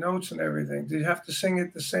with the notes and everything, did you have to sing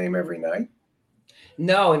it the same every night?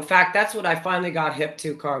 No, in fact, that's what I finally got hip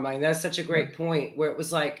to, Carmine. That's such a great point where it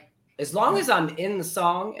was like, as long as I'm in the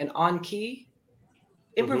song and on key,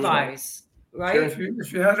 improvise, right?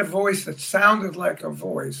 If you had a voice that sounded like a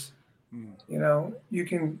voice, you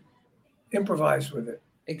can improvise with it.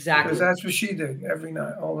 Exactly. Because that's what she did every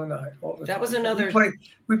night, all the That time. was another.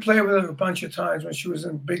 We played with her a bunch of times when she was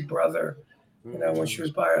in Big Brother, when she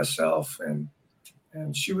was by herself, and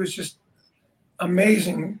she was just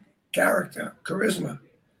amazing character, charisma.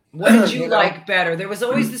 What did you like better? There was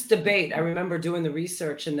always this debate. I remember doing the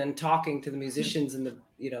research and then talking to the musicians in the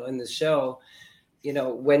in the show. you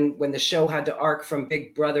know, when the show had to arc from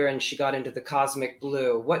Big Brother and she got into the Cosmic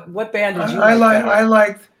Blue. What band did you like?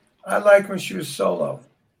 I liked when she was solo.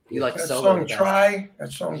 You like that solo? Song Try.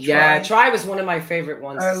 That song. Yeah, Try was one of my favorite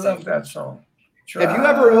ones. I love that song. Try. Have you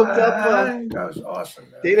ever hooked up? That was awesome.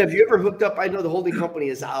 Man. Dave, have you ever hooked up? I know the holding company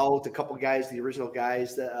is out. A couple guys, the original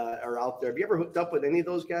guys that are out there. Have you ever hooked up with any of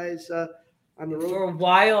those guys on the road? For a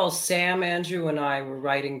while, Sam, Andrew, and I were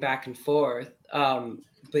writing back and forth.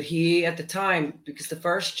 But he, at the time, because the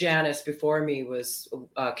first Janice before me was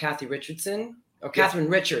Kathy Richardson, or Catherine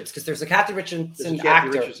Richards, because there's a Kathy Richardson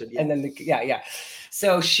actor. And then,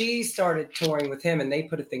 So she started touring with him, and they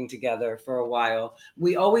put a thing together for a while.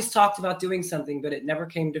 We always talked about doing something, but it never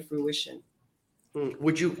came to fruition.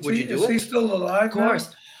 Would you do it? Is he still alive? Of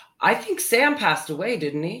course. Now? I think Sam passed away,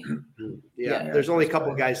 didn't he? Yeah, there's only a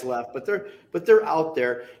couple guys left, but they're out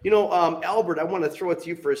there. You know, Albert, I want to throw it to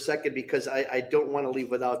you for a second because I don't want to leave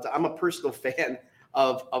without. I'm a personal fan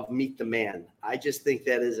of Meet the Man. I just think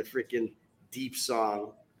that is a freaking deep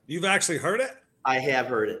song. You've actually heard it? I have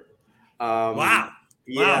heard it. Wow.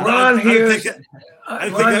 Yeah. Ron here. I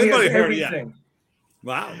don't think anybody heard it yet.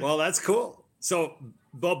 Wow. Well, that's cool. So,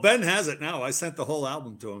 well, Ben has it now. I sent the whole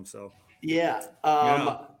album to him. So. Yeah.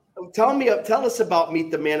 Tell us about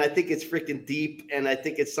Meet the Man. I think it's freaking deep, and I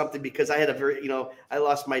think it's something because I had I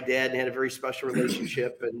lost my dad and had a very special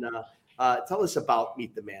relationship. And tell us about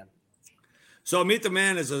Meet the Man. So Meet the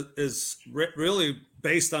Man is really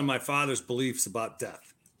based on my father's beliefs about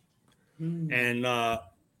death, and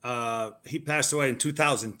he passed away in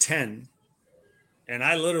 2010, and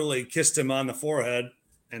I literally kissed him on the forehead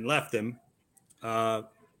and left him, and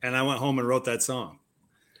I went home and wrote that song.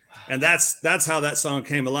 And that's how that song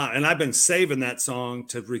came along. And I've been saving that song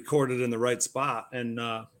to record it in the right spot. And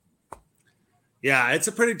it's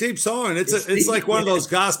a pretty deep song. And it's like one of those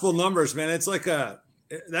gospel numbers, man. It's like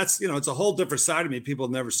it's a whole different side of me people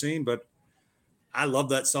have never seen, but I love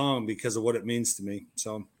that song because of what it means to me.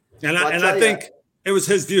 So, I think it was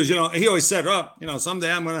his views. You know, he always said,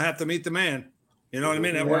 someday I'm going to have to meet the man. You know what I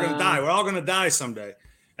mean? And we're going to die. We're all going to die someday.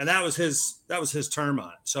 And that was his term on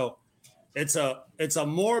it. So it's a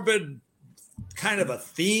morbid kind of a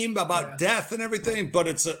theme about death and everything, but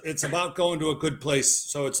it's about going to a good place.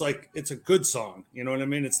 So it's like, it's a good song. You know what I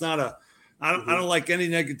mean? It's not I don't like any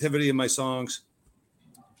negativity in my songs.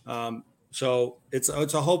 So it's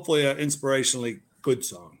a hopefully an inspirationally good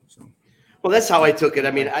song. So. Well, that's how I took it.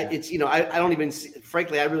 I mean, I don't even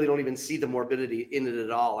frankly, I really don't even see the morbidity in it at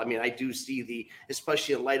all. I mean, I do see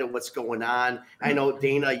especially in light of what's going on. I know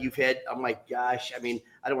Dana, oh my gosh. I mean,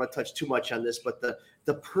 I don't want to touch too much on this, but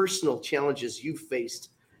the personal challenges you faced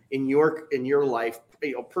in your life,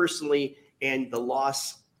 personally, and the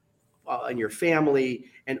loss in your family,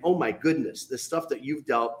 and oh my goodness, the stuff that you've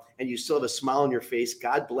dealt, and you still have a smile on your face.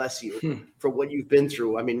 God bless you for what you've been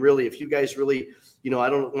through. I mean, really, if you guys really, I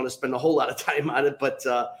don't want to spend a whole lot of time on it, but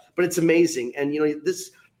it's amazing. And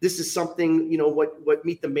this is something, what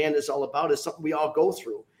Meet the Man is all about is something we all go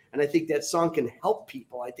through. And I think that song can help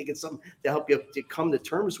people. I think it's something to help you to come to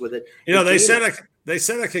terms with it. They said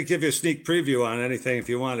I could give you a sneak preview on anything if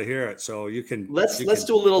you want to hear it. So you can let's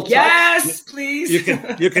do a little talk. Yes, please. You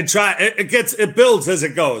can try. It builds as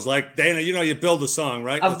it goes. Like Dana, you build a song,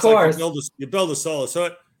 right? Of course. Like you build a solo.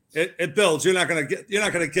 So it builds. You're not gonna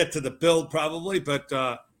get to the build probably, but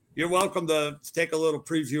you're welcome to take a little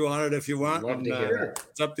preview on it if you want. Love to hear it.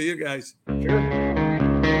 It's up to you guys. Sure.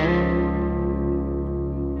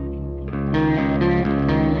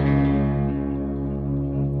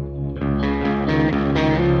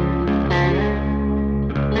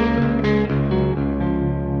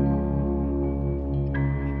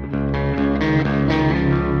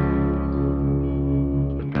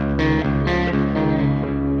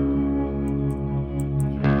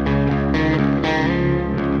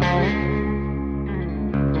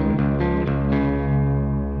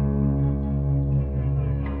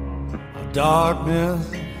 Darkness,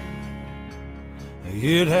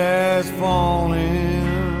 it has fallen,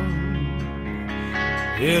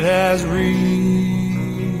 it has reached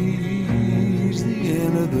the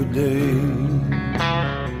end of the day.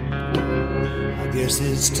 I guess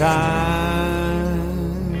it's time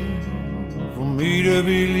for me to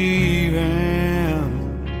be leaving.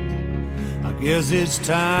 I guess it's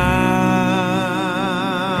time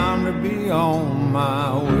to be on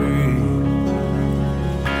my way.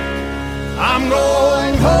 I'm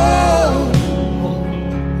going home,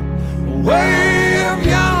 way up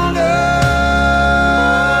yonder.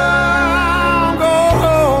 I'm going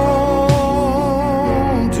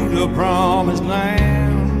home to the promised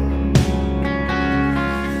land.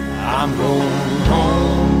 I'm going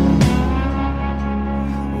home,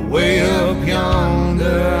 way up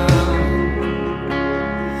yonder.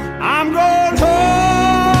 I'm going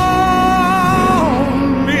home,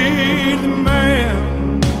 be the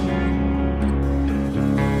man.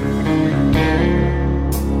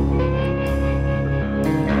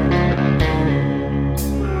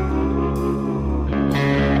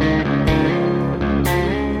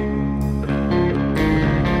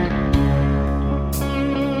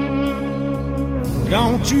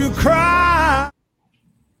 Don't you cry.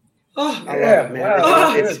 Oh, I love it, man.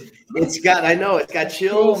 Wow. It's got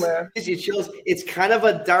chills. Cool, man. Gives you chills. It's kind of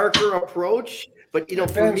a darker approach, but for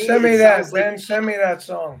Ben, me, send me it that. sounds like Ben, send me that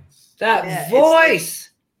song. that Yeah, it's voice.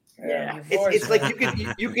 Yeah, your it's voice,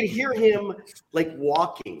 like you can hear him like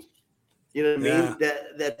walking. You know what I mean? Yeah.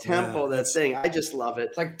 That tempo, that thing. I just love it.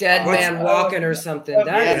 It's like Dead What's- Man Walking or something. Yeah.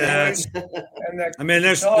 That Yeah, is and that I mean,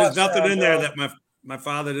 there's guitar nothing sound, in there though. that my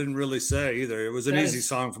father didn't really say either. It was an That easy is-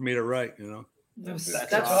 song for me to write, you know. That's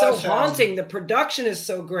Guitar so sound. haunting. The production is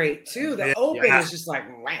so great too. The Yeah. open Yeah. is just like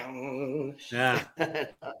wow. Yeah.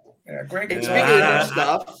 Yeah, great And guitar speaking of Yeah. new sound.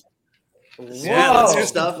 stuff, Yeah, let's hear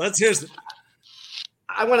stuff. Let's hear.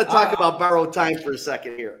 I want to talk about Borrowed Time for a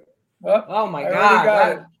second here. Well, Oh my I already God, got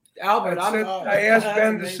that- it. Albert, I asked that's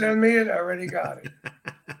Ben to amazing. send me it. I already got it.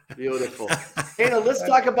 Beautiful. Hannah, let's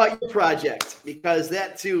talk about your project because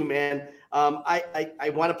that too, man.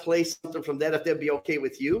 I want to play something from that if that'd be okay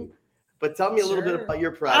with you. But tell me a little bit Sure. about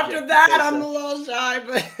your project. After that, because, I'm a little shy,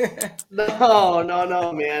 but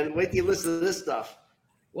No, man. Wait till you listen to this stuff.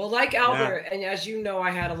 well, like Albert, and as you know,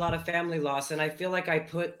 I had a lot of family loss, and I feel like I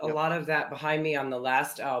put a lot of that behind me on the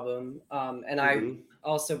last album. And I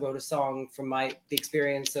also wrote a song from the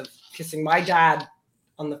experience of kissing my dad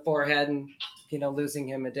on the forehead and losing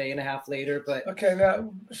him a day and a half later. But Okay,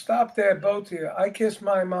 now stop there, both of you. I kissed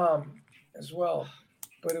my mom as well,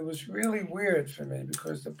 but it was really weird for me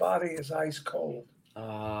because the body is ice cold,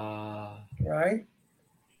 right?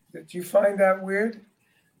 Did you find that weird?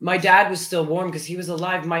 my dad was still warm because he was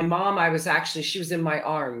alive. My mom, she was in my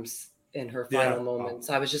arms in her final moments.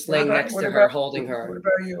 I was just laying next to her, holding her. What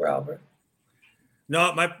about you, Albert?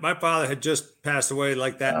 No, my father had just passed away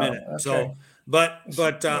like that minute. Okay. So, but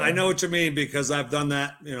I know what you mean because I've done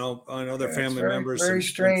that. On other Yeah, family it's members, very and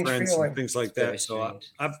strange friends, feeling. and things like Very that. So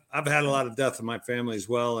strange. I've had a lot of death in my family as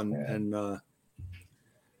well, and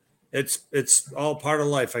it's all part of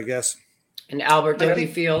life, I guess. And Albert, don't you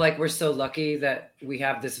feel like we're so lucky that we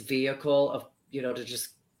have this vehicle of, to just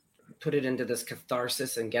put it into this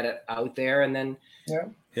catharsis and get it out there? And then, Yeah.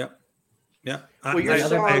 Well, your I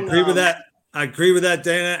song, agree with that. I agree with that,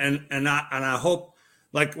 Dana. And I hope,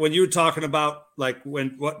 like when you were talking about like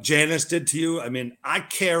what Janice did to you, I mean, I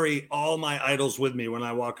carry all my idols with me when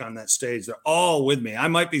I walk on that stage. They're all with me. I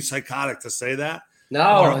might be psychotic to say that. They're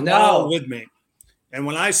all with me. And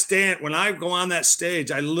when I go on that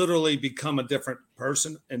stage, I literally become a different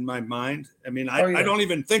person in my mind. I mean, I don't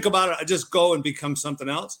even think about it. I just go and become something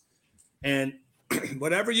else. And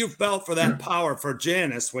whatever you felt for that power for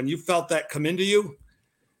Janice, when you felt that come into you,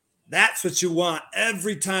 that's what you want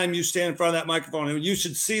every time you stand in front of that microphone. And you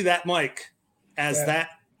should see that mic as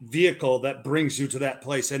that vehicle that brings you to that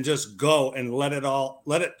place and just go and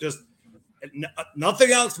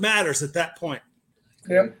nothing else matters at that point.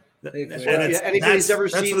 Yep. Anybody's ever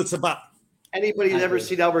that's seen what it's about. Anybody's ever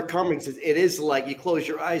seen Albert Cummings? It is like you close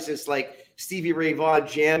your eyes. It's like Stevie Ray Vaughan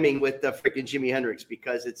jamming with the freaking Jimi Hendrix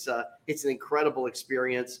because it's an incredible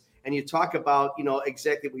experience. And you talk about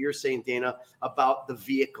exactly what you're saying, Dana, about the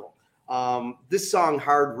vehicle. This song,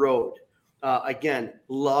 Hard Road, again,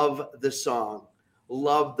 love the song,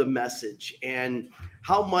 love the message, and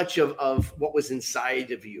how much of what was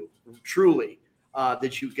inside of you truly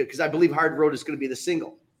that you get, because I believe Hard Road is going to be the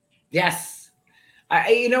single. Yes.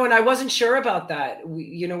 And I wasn't sure about that.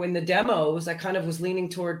 In the demos, I kind of was leaning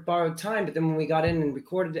toward Borrowed Time, but then when we got in and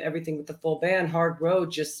recorded everything with the full band, Hard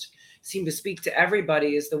Road just seemed to speak to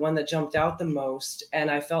everybody is the one that jumped out the most. And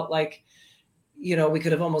I felt like, we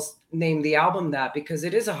could have almost named the album that because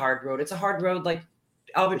it is a hard road. It's a hard road, like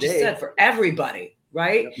Albert just said, for everybody,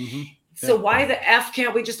 right? Mm-hmm. So why the F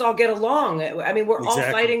can't we just all get along? I mean, we're all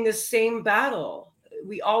Exactly. fighting this same battle.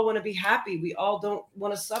 We all want to be happy. We all don't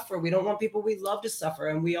want to suffer. We don't want people we love to suffer.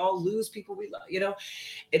 And we all lose people we love.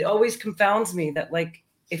 It always confounds me that like,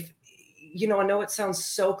 if, I know it sounds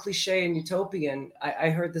so cliche and utopian. I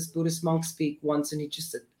heard this Buddhist monk speak once and he just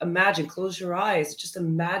said, imagine, close your eyes. Just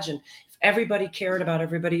imagine if everybody cared about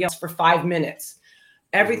everybody else for 5 minutes,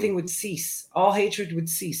 everything would cease. All hatred would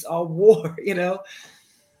cease, all war,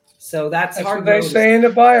 So that's hard. What they say in the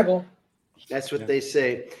Bible. That's what they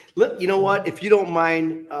say. Look, you know what? If you don't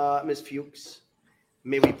mind, Ms. Fuchs,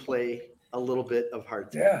 may we play a little bit of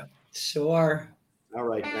Hard Time? Yeah. Sure. All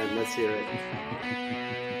right, Ben, let's hear it.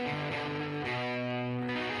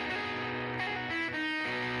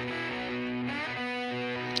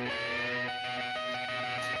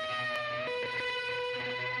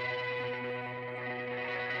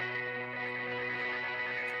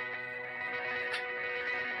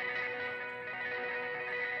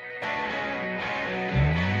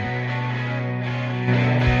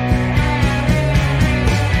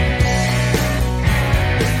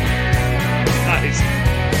 Nice.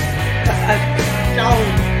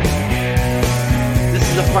 This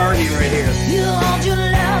is a party right here. You hold your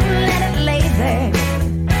love, let it lay there.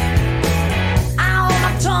 I hold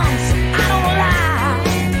my tongue so I don't lie.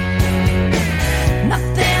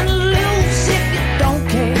 Nothing to lose if you don't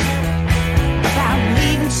care about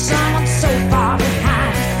leaving someone so far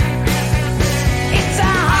behind. It's a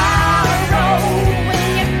hard road when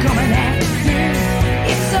you're coming after you.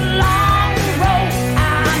 It's a long road, I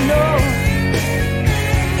know.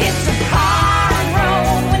 It's a hard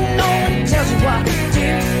road when no one tells you what to do.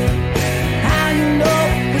 How you know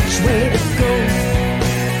which way to go?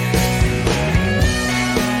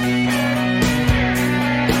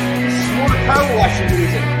 This is more car washing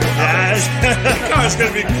music. The car's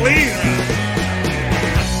gonna be clean.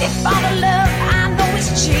 If all the love I know is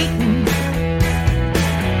cheating,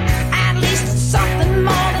 at least it's something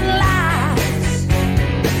more than lies.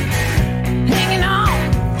 Hanging on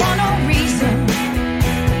for no reason,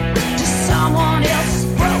 just someone else's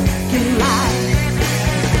broken life.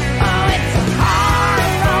 Oh, it's a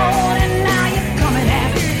hard road, and now you're coming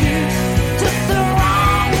after you. Took the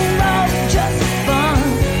wrong road just for fun.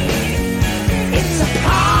 It's a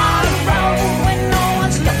hard road when no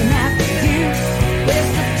one's looking after you.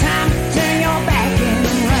 Where's the time to turn your back and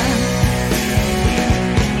run?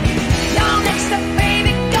 You're next up,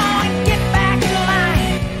 baby, go and get back in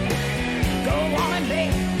line. Go on and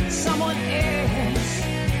be someone else.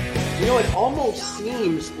 You know, it almost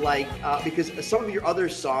seems like because some of your other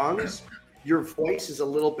songs, your voice is a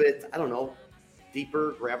little bit, I don't know,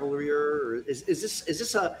 deeper, gravelier. Or is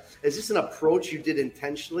this an approach you did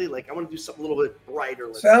intentionally? Like, I want to do something a little bit brighter.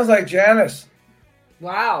 Let's Sounds like Janice.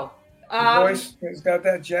 Wow. The voice has got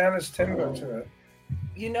that Janice timbre to it.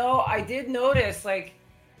 You know, I did notice, like,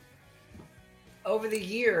 over the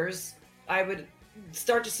years, I would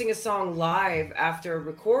start to sing a song live after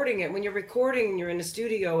recording it. When you're recording, you're in a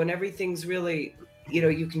studio and everything's really, you know,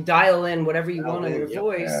 you can dial in whatever you want on your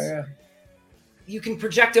voice. Yeah. You can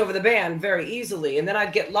project over the band very easily. And then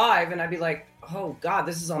I'd get live and I'd be like, oh God,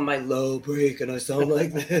 this is on my low break and I sound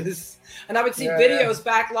like this. And I would see videos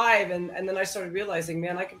back live and then I started realizing,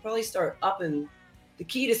 man, I could probably start upping the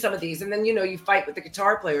key to some of these. And then, you know, you fight with the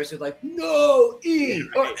guitar players who are like, no, E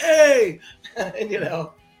or A. And, you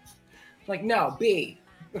know, like, no, B.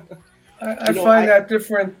 I find that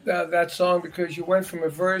different, that song, because you went from a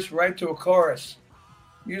verse right to a chorus.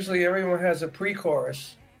 Usually everyone has a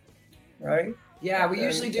pre-chorus, right? Yeah, we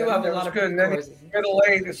usually do have a lot of good. And then pre-choruses. middle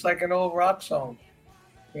eight, it's like an old rock song,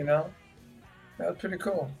 you know? That was pretty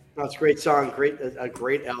cool. That's a great song, a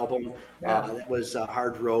great album. That was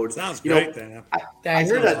Hard Road. Sounds You great, know, Dan. I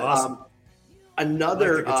heard that awesome.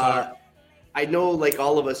 another. I like the guitar. I know, like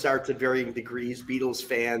all of us are to varying degrees, Beatles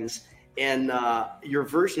fans, and your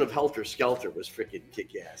version of Helter Skelter was freaking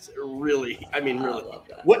kick-ass. Really, I mean, really. love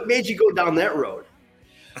that. What made you go down that road?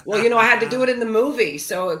 Well, you know, I had to do it in the movie.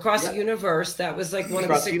 So Across the Universe, that was like one of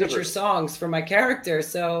the Across the signature Universe. songs for my character.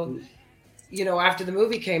 So, you know, after the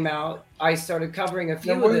movie came out, I started covering a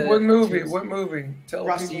few Now, of the what movie? What movie? Tell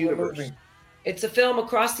Across the people what Universe. movie. It's a film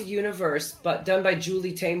Across the Universe, but done by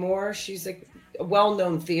Julie Taymor. She's like a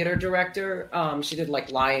well-known theater director. She did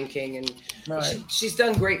like Lion King, and Right. she's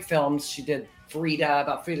done great films. She did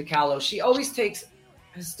about Frida Kahlo. She always takes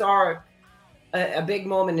a big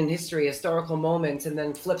moment in history, historical moments, and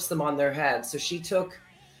then flips them on their head. So she took,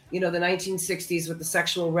 you know, the 1960s with the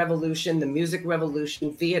sexual revolution, the music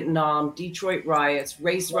revolution, Vietnam, Detroit riots,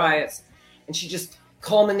 race riots, and she just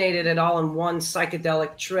culminated it all in one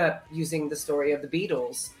psychedelic trip using the story of the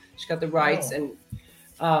Beatles. She got the rights and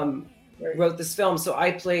wrote this film. So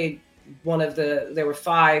I played there were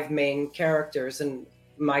 5 main characters, and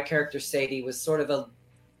my character Sadie was sort of a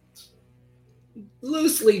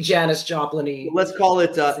loosely Janis Joplin-y. Let's call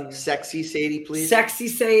it Sexy Sadie, please. Sexy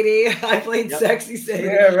Sadie. I played Sexy Sadie.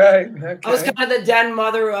 Yeah, right. Okay. I was kind of the den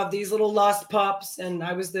mother of these little lost pups, and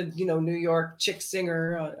I was the, you know, New York chick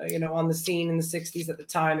singer, you know, on the scene in the 60s at the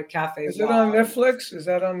time at Cafe Is it on Netflix? Is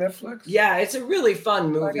that on Netflix? Yeah, it's a really fun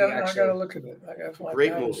movie, I actually. gotta look at it.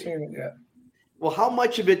 Great I haven't movie. seen it yet. Well, how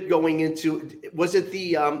much of it going into, was it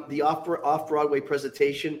the off-Broadway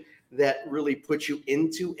presentation that really put you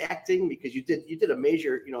into acting? Because you did a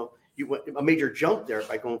major, you know, a major jump there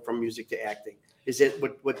by going from music to acting. Is it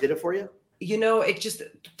what did it for you? It just,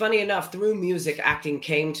 funny enough, through music, acting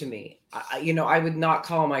came to me. I would not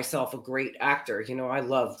call myself a great actor. I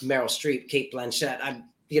love Meryl Streep, Kate Blanchett.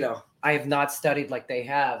 I have not studied like they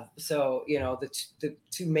have. So, the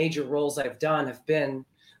two major roles I've done have been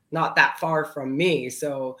not that far from me.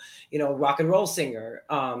 So, rock and roll singer,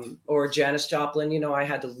 or Janis Joplin. I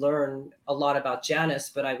had to learn a lot about Janis,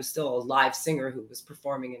 but I was still a live singer who was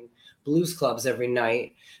performing in blues clubs every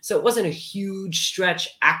night. So it wasn't a huge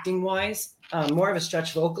stretch acting wise, more of a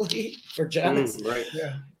stretch vocally for Janis. Right.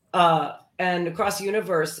 Yeah. And Across the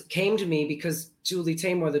Universe came to me because Julie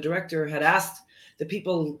Taymor, the director, had asked the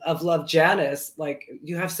people of Love Janis, like,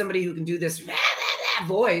 you have somebody who can do this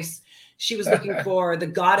voice. She was looking for the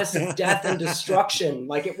goddess of death and destruction.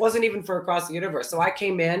 Like, it wasn't even for Across the Universe. So I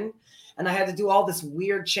came in and I had to do all this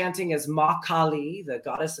weird chanting as Ma Kali, the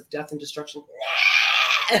goddess of death and destruction.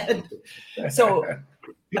 So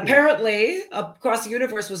apparently Across the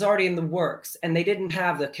Universe was already in the works, and they didn't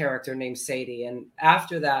have the character named Sadie. And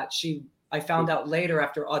after that, I found out later,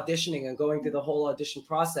 after auditioning and going through the whole audition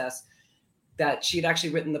process, that she'd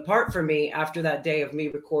actually written the part for me after that day of me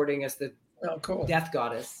recording as the death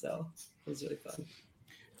goddess. So it was really fun.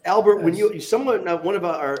 Albert, when one of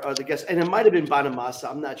our the guests, and it might have been Bonamassa,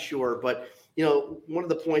 I'm not sure, but one of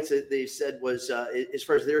the points that they said was as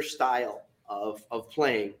far as their style of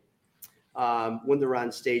playing when they're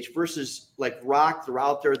on stage versus like rock, they're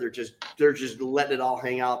out there, they're just letting it all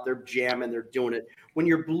hang out, they're jamming, they're doing it. When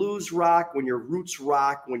you're blues rock, when you're roots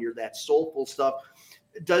rock, when you're that soulful stuff,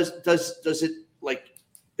 does it like,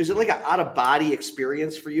 is it like an out of body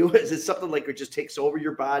experience for you? Is it something like it just takes over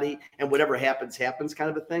your body and whatever happens kind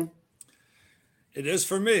of a thing? It is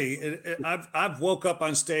for me. I've woke up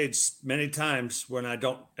on stage many times when I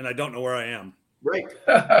don't know where I am. Right.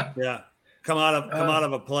 Yeah. Come out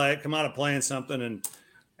of playing something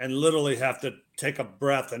and literally have to take a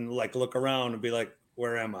breath and like look around and be like,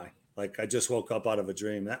 where am I? Like, I just woke up out of a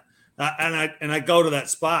dream. And I go to that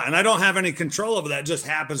spot and I don't have any control over that. It just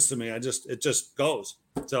happens to me. It just goes.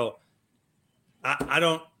 So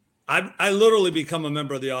I literally become a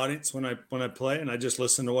member of the audience when I play, and I just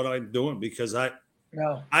listen to what I'm doing because I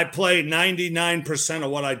play 99% of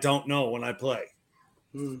what I don't know when I play.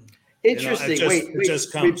 Interesting. Wait,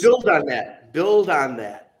 build on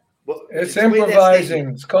that. Well, it's improvising.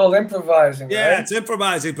 It's called improvising. Yeah, right? It's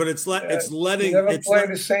improvising, but it's letting. You never play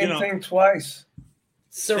the same thing twice.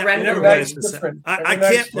 Surrender. Every night's different. I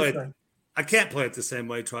can't play it. I can't play it the same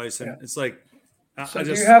way twice, and it's like. So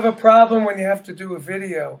do you have a problem when you have to do a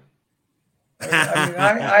video? I mean,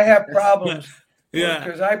 I have problems. Yeah,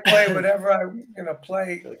 because I play whatever I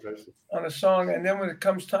play on a song, and then when it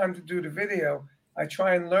comes time to do the video, I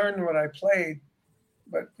try and learn what I played,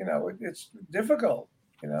 but it's difficult.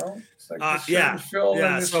 It's like this certain fill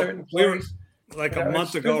in this certain place. We were like a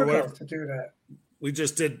month ago or whatever to do that. We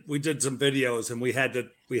did some videos, and we had to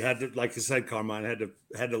like you said, Carmine,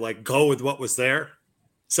 had to like go with what was there.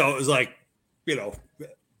 So it was like,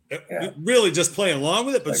 really just playing along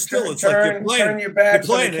with it, but like still it's like you're playing. Turn your back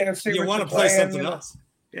so you can't see you what want you're to play playing, something else.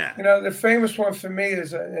 Yeah. The famous one for me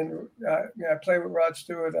is, I play with Rod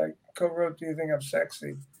Stewart. I co-wrote "Do You Think I'm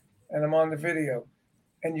Sexy," and I'm on the video,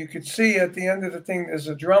 and you could see at the end of the thing there's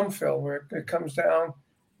a drum fill where it comes down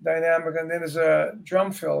dynamic, and then there's a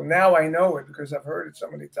drum fill. Now I know it because I've heard it so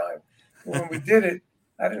many times. When we did it,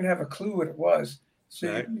 I didn't have a clue what it was.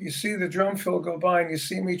 So you see the drum fill go by, and you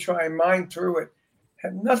see me try and mine through it.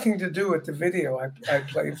 Had nothing to do with the video I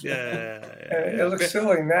played. It looks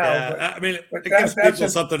silly now. Yeah. But, it gives people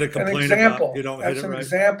something to complain about. You don't hit it right. That's an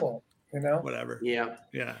example, Whatever. Yeah.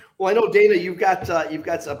 Yeah. Well, I know, Dana, you've got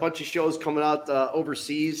a bunch of shows coming out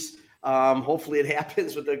overseas. Hopefully it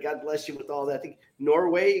happens God bless you with all that. I think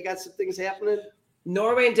Norway, you got some things happening.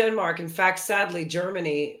 Norway and Denmark. In fact, sadly,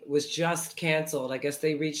 Germany was just canceled. I guess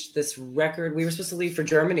they reached this record. We were supposed to leave for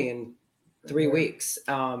Germany in 3 weeks.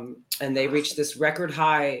 And they reached this record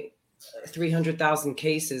high 300,000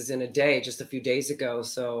 cases in a day just a few days ago.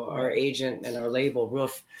 So our agent and our label,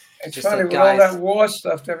 Roof. It's funny, with all that war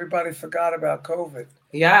stuff, everybody forgot about COVID.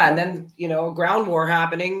 Yeah, and then, ground war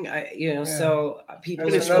happening, so people...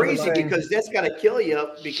 And it's crazy because that's got to kill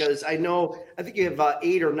you because I think you have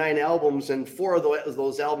 8 or 9 albums and 4 of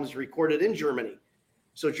those albums recorded in Germany.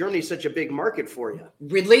 So Germany's such a big market for you.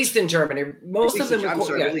 Released in Germany.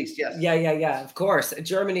 Released, yes. Yeah, of course.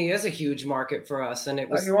 Germany is a huge market for us. And it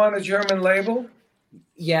was... Are you on a German label?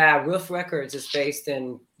 Yeah, Roof Records is based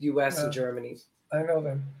in U.S. and Germany. I know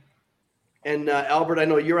them. And Albert, I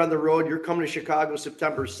know you're on the road. You're coming to Chicago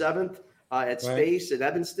September 7th at Space in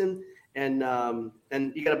Evanston. and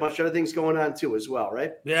you got a bunch of other things going on too as well,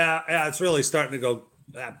 right? Yeah, it's really starting to go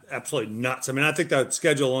absolutely nuts. I mean, I think that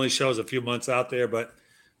schedule only shows a few months out there, but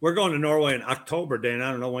we're going to Norway in October, Dan.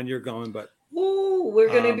 I don't know when you're going, but we're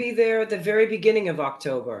going to be there at the very beginning of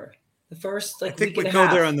October. The first I think week we and go a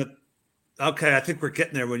half. there on the. Okay, I think we're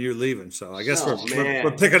getting there when you're leaving, so I guess Oh,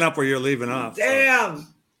 we're picking up where you're leaving off. Damn. So.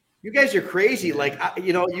 You guys are crazy. Like,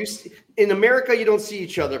 in America, you don't see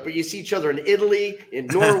each other, but you see each other in Italy, in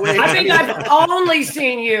Norway. I think I've only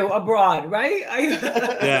seen you abroad, right?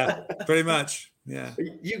 Yeah, pretty much. Yeah.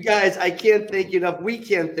 You guys, I can't thank you enough. We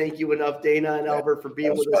can't thank you enough, Dana and Albert, for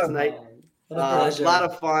being with us tonight. What a pleasure. A lot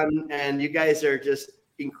of fun, and you guys are just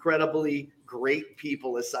incredibly great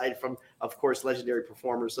people, aside from, of course, legendary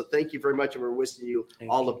performers. So thank you very much, and we're wishing you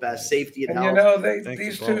all the best, safety and health.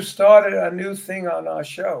 These two started a new thing on our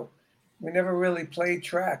show. We never really played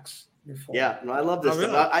tracks before. Yeah, no, I love this really?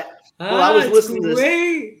 stuff. I was listening to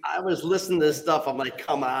this. I was listening to this stuff. I'm like,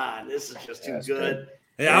 come on, this is just too good.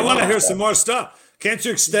 Yeah, I want to hear some more stuff. Can't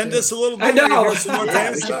you extend this a little bit? I know. Hear some more We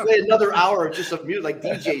damn should stuff. play another hour of just of music, like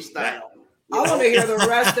DJ style. I want to hear the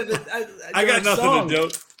rest of it. I got nothing to do.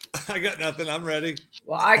 I got nothing. I'm ready.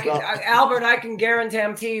 Well, Albert, I can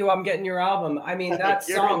guarantee you I'm getting your album. I mean, that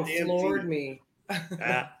song floored me.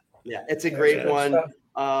 Yeah, it's a great one.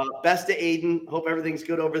 Best to Aiden. Hope everything's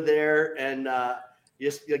good over there. And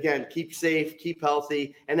just, again, keep safe, keep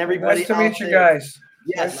healthy. And everybody Nice to meet you guys.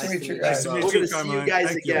 Yes. Nice to meet you guys. We're going to see you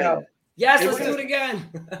guys again. Yes, let's do it again.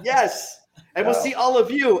 Yes. And we'll see all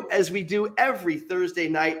of you as we do every Thursday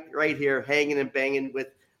night right here, hanging and banging with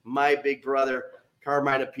my big brother,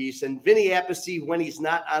 Carmine Apiece, and Vinny Appice when he's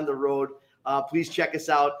not on the road. Please check us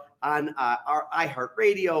out on our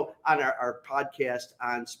iHeartRadio, on our podcast,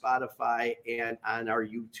 on Spotify, and on our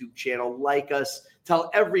YouTube channel. Like us.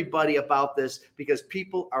 Tell everybody about this because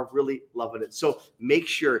people are really loving it. So make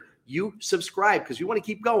sure you subscribe because we want to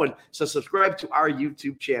keep going. So subscribe to our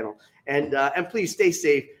YouTube channel. And please stay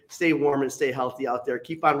safe, stay warm, and stay healthy out there.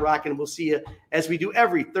 Keep on rocking. We'll see you as we do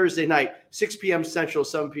every Thursday night, 6 p.m. Central,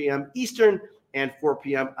 7 p.m. Eastern, and 4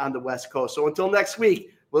 p.m. on the West Coast. So until next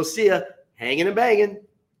week, we'll see you hanging and banging.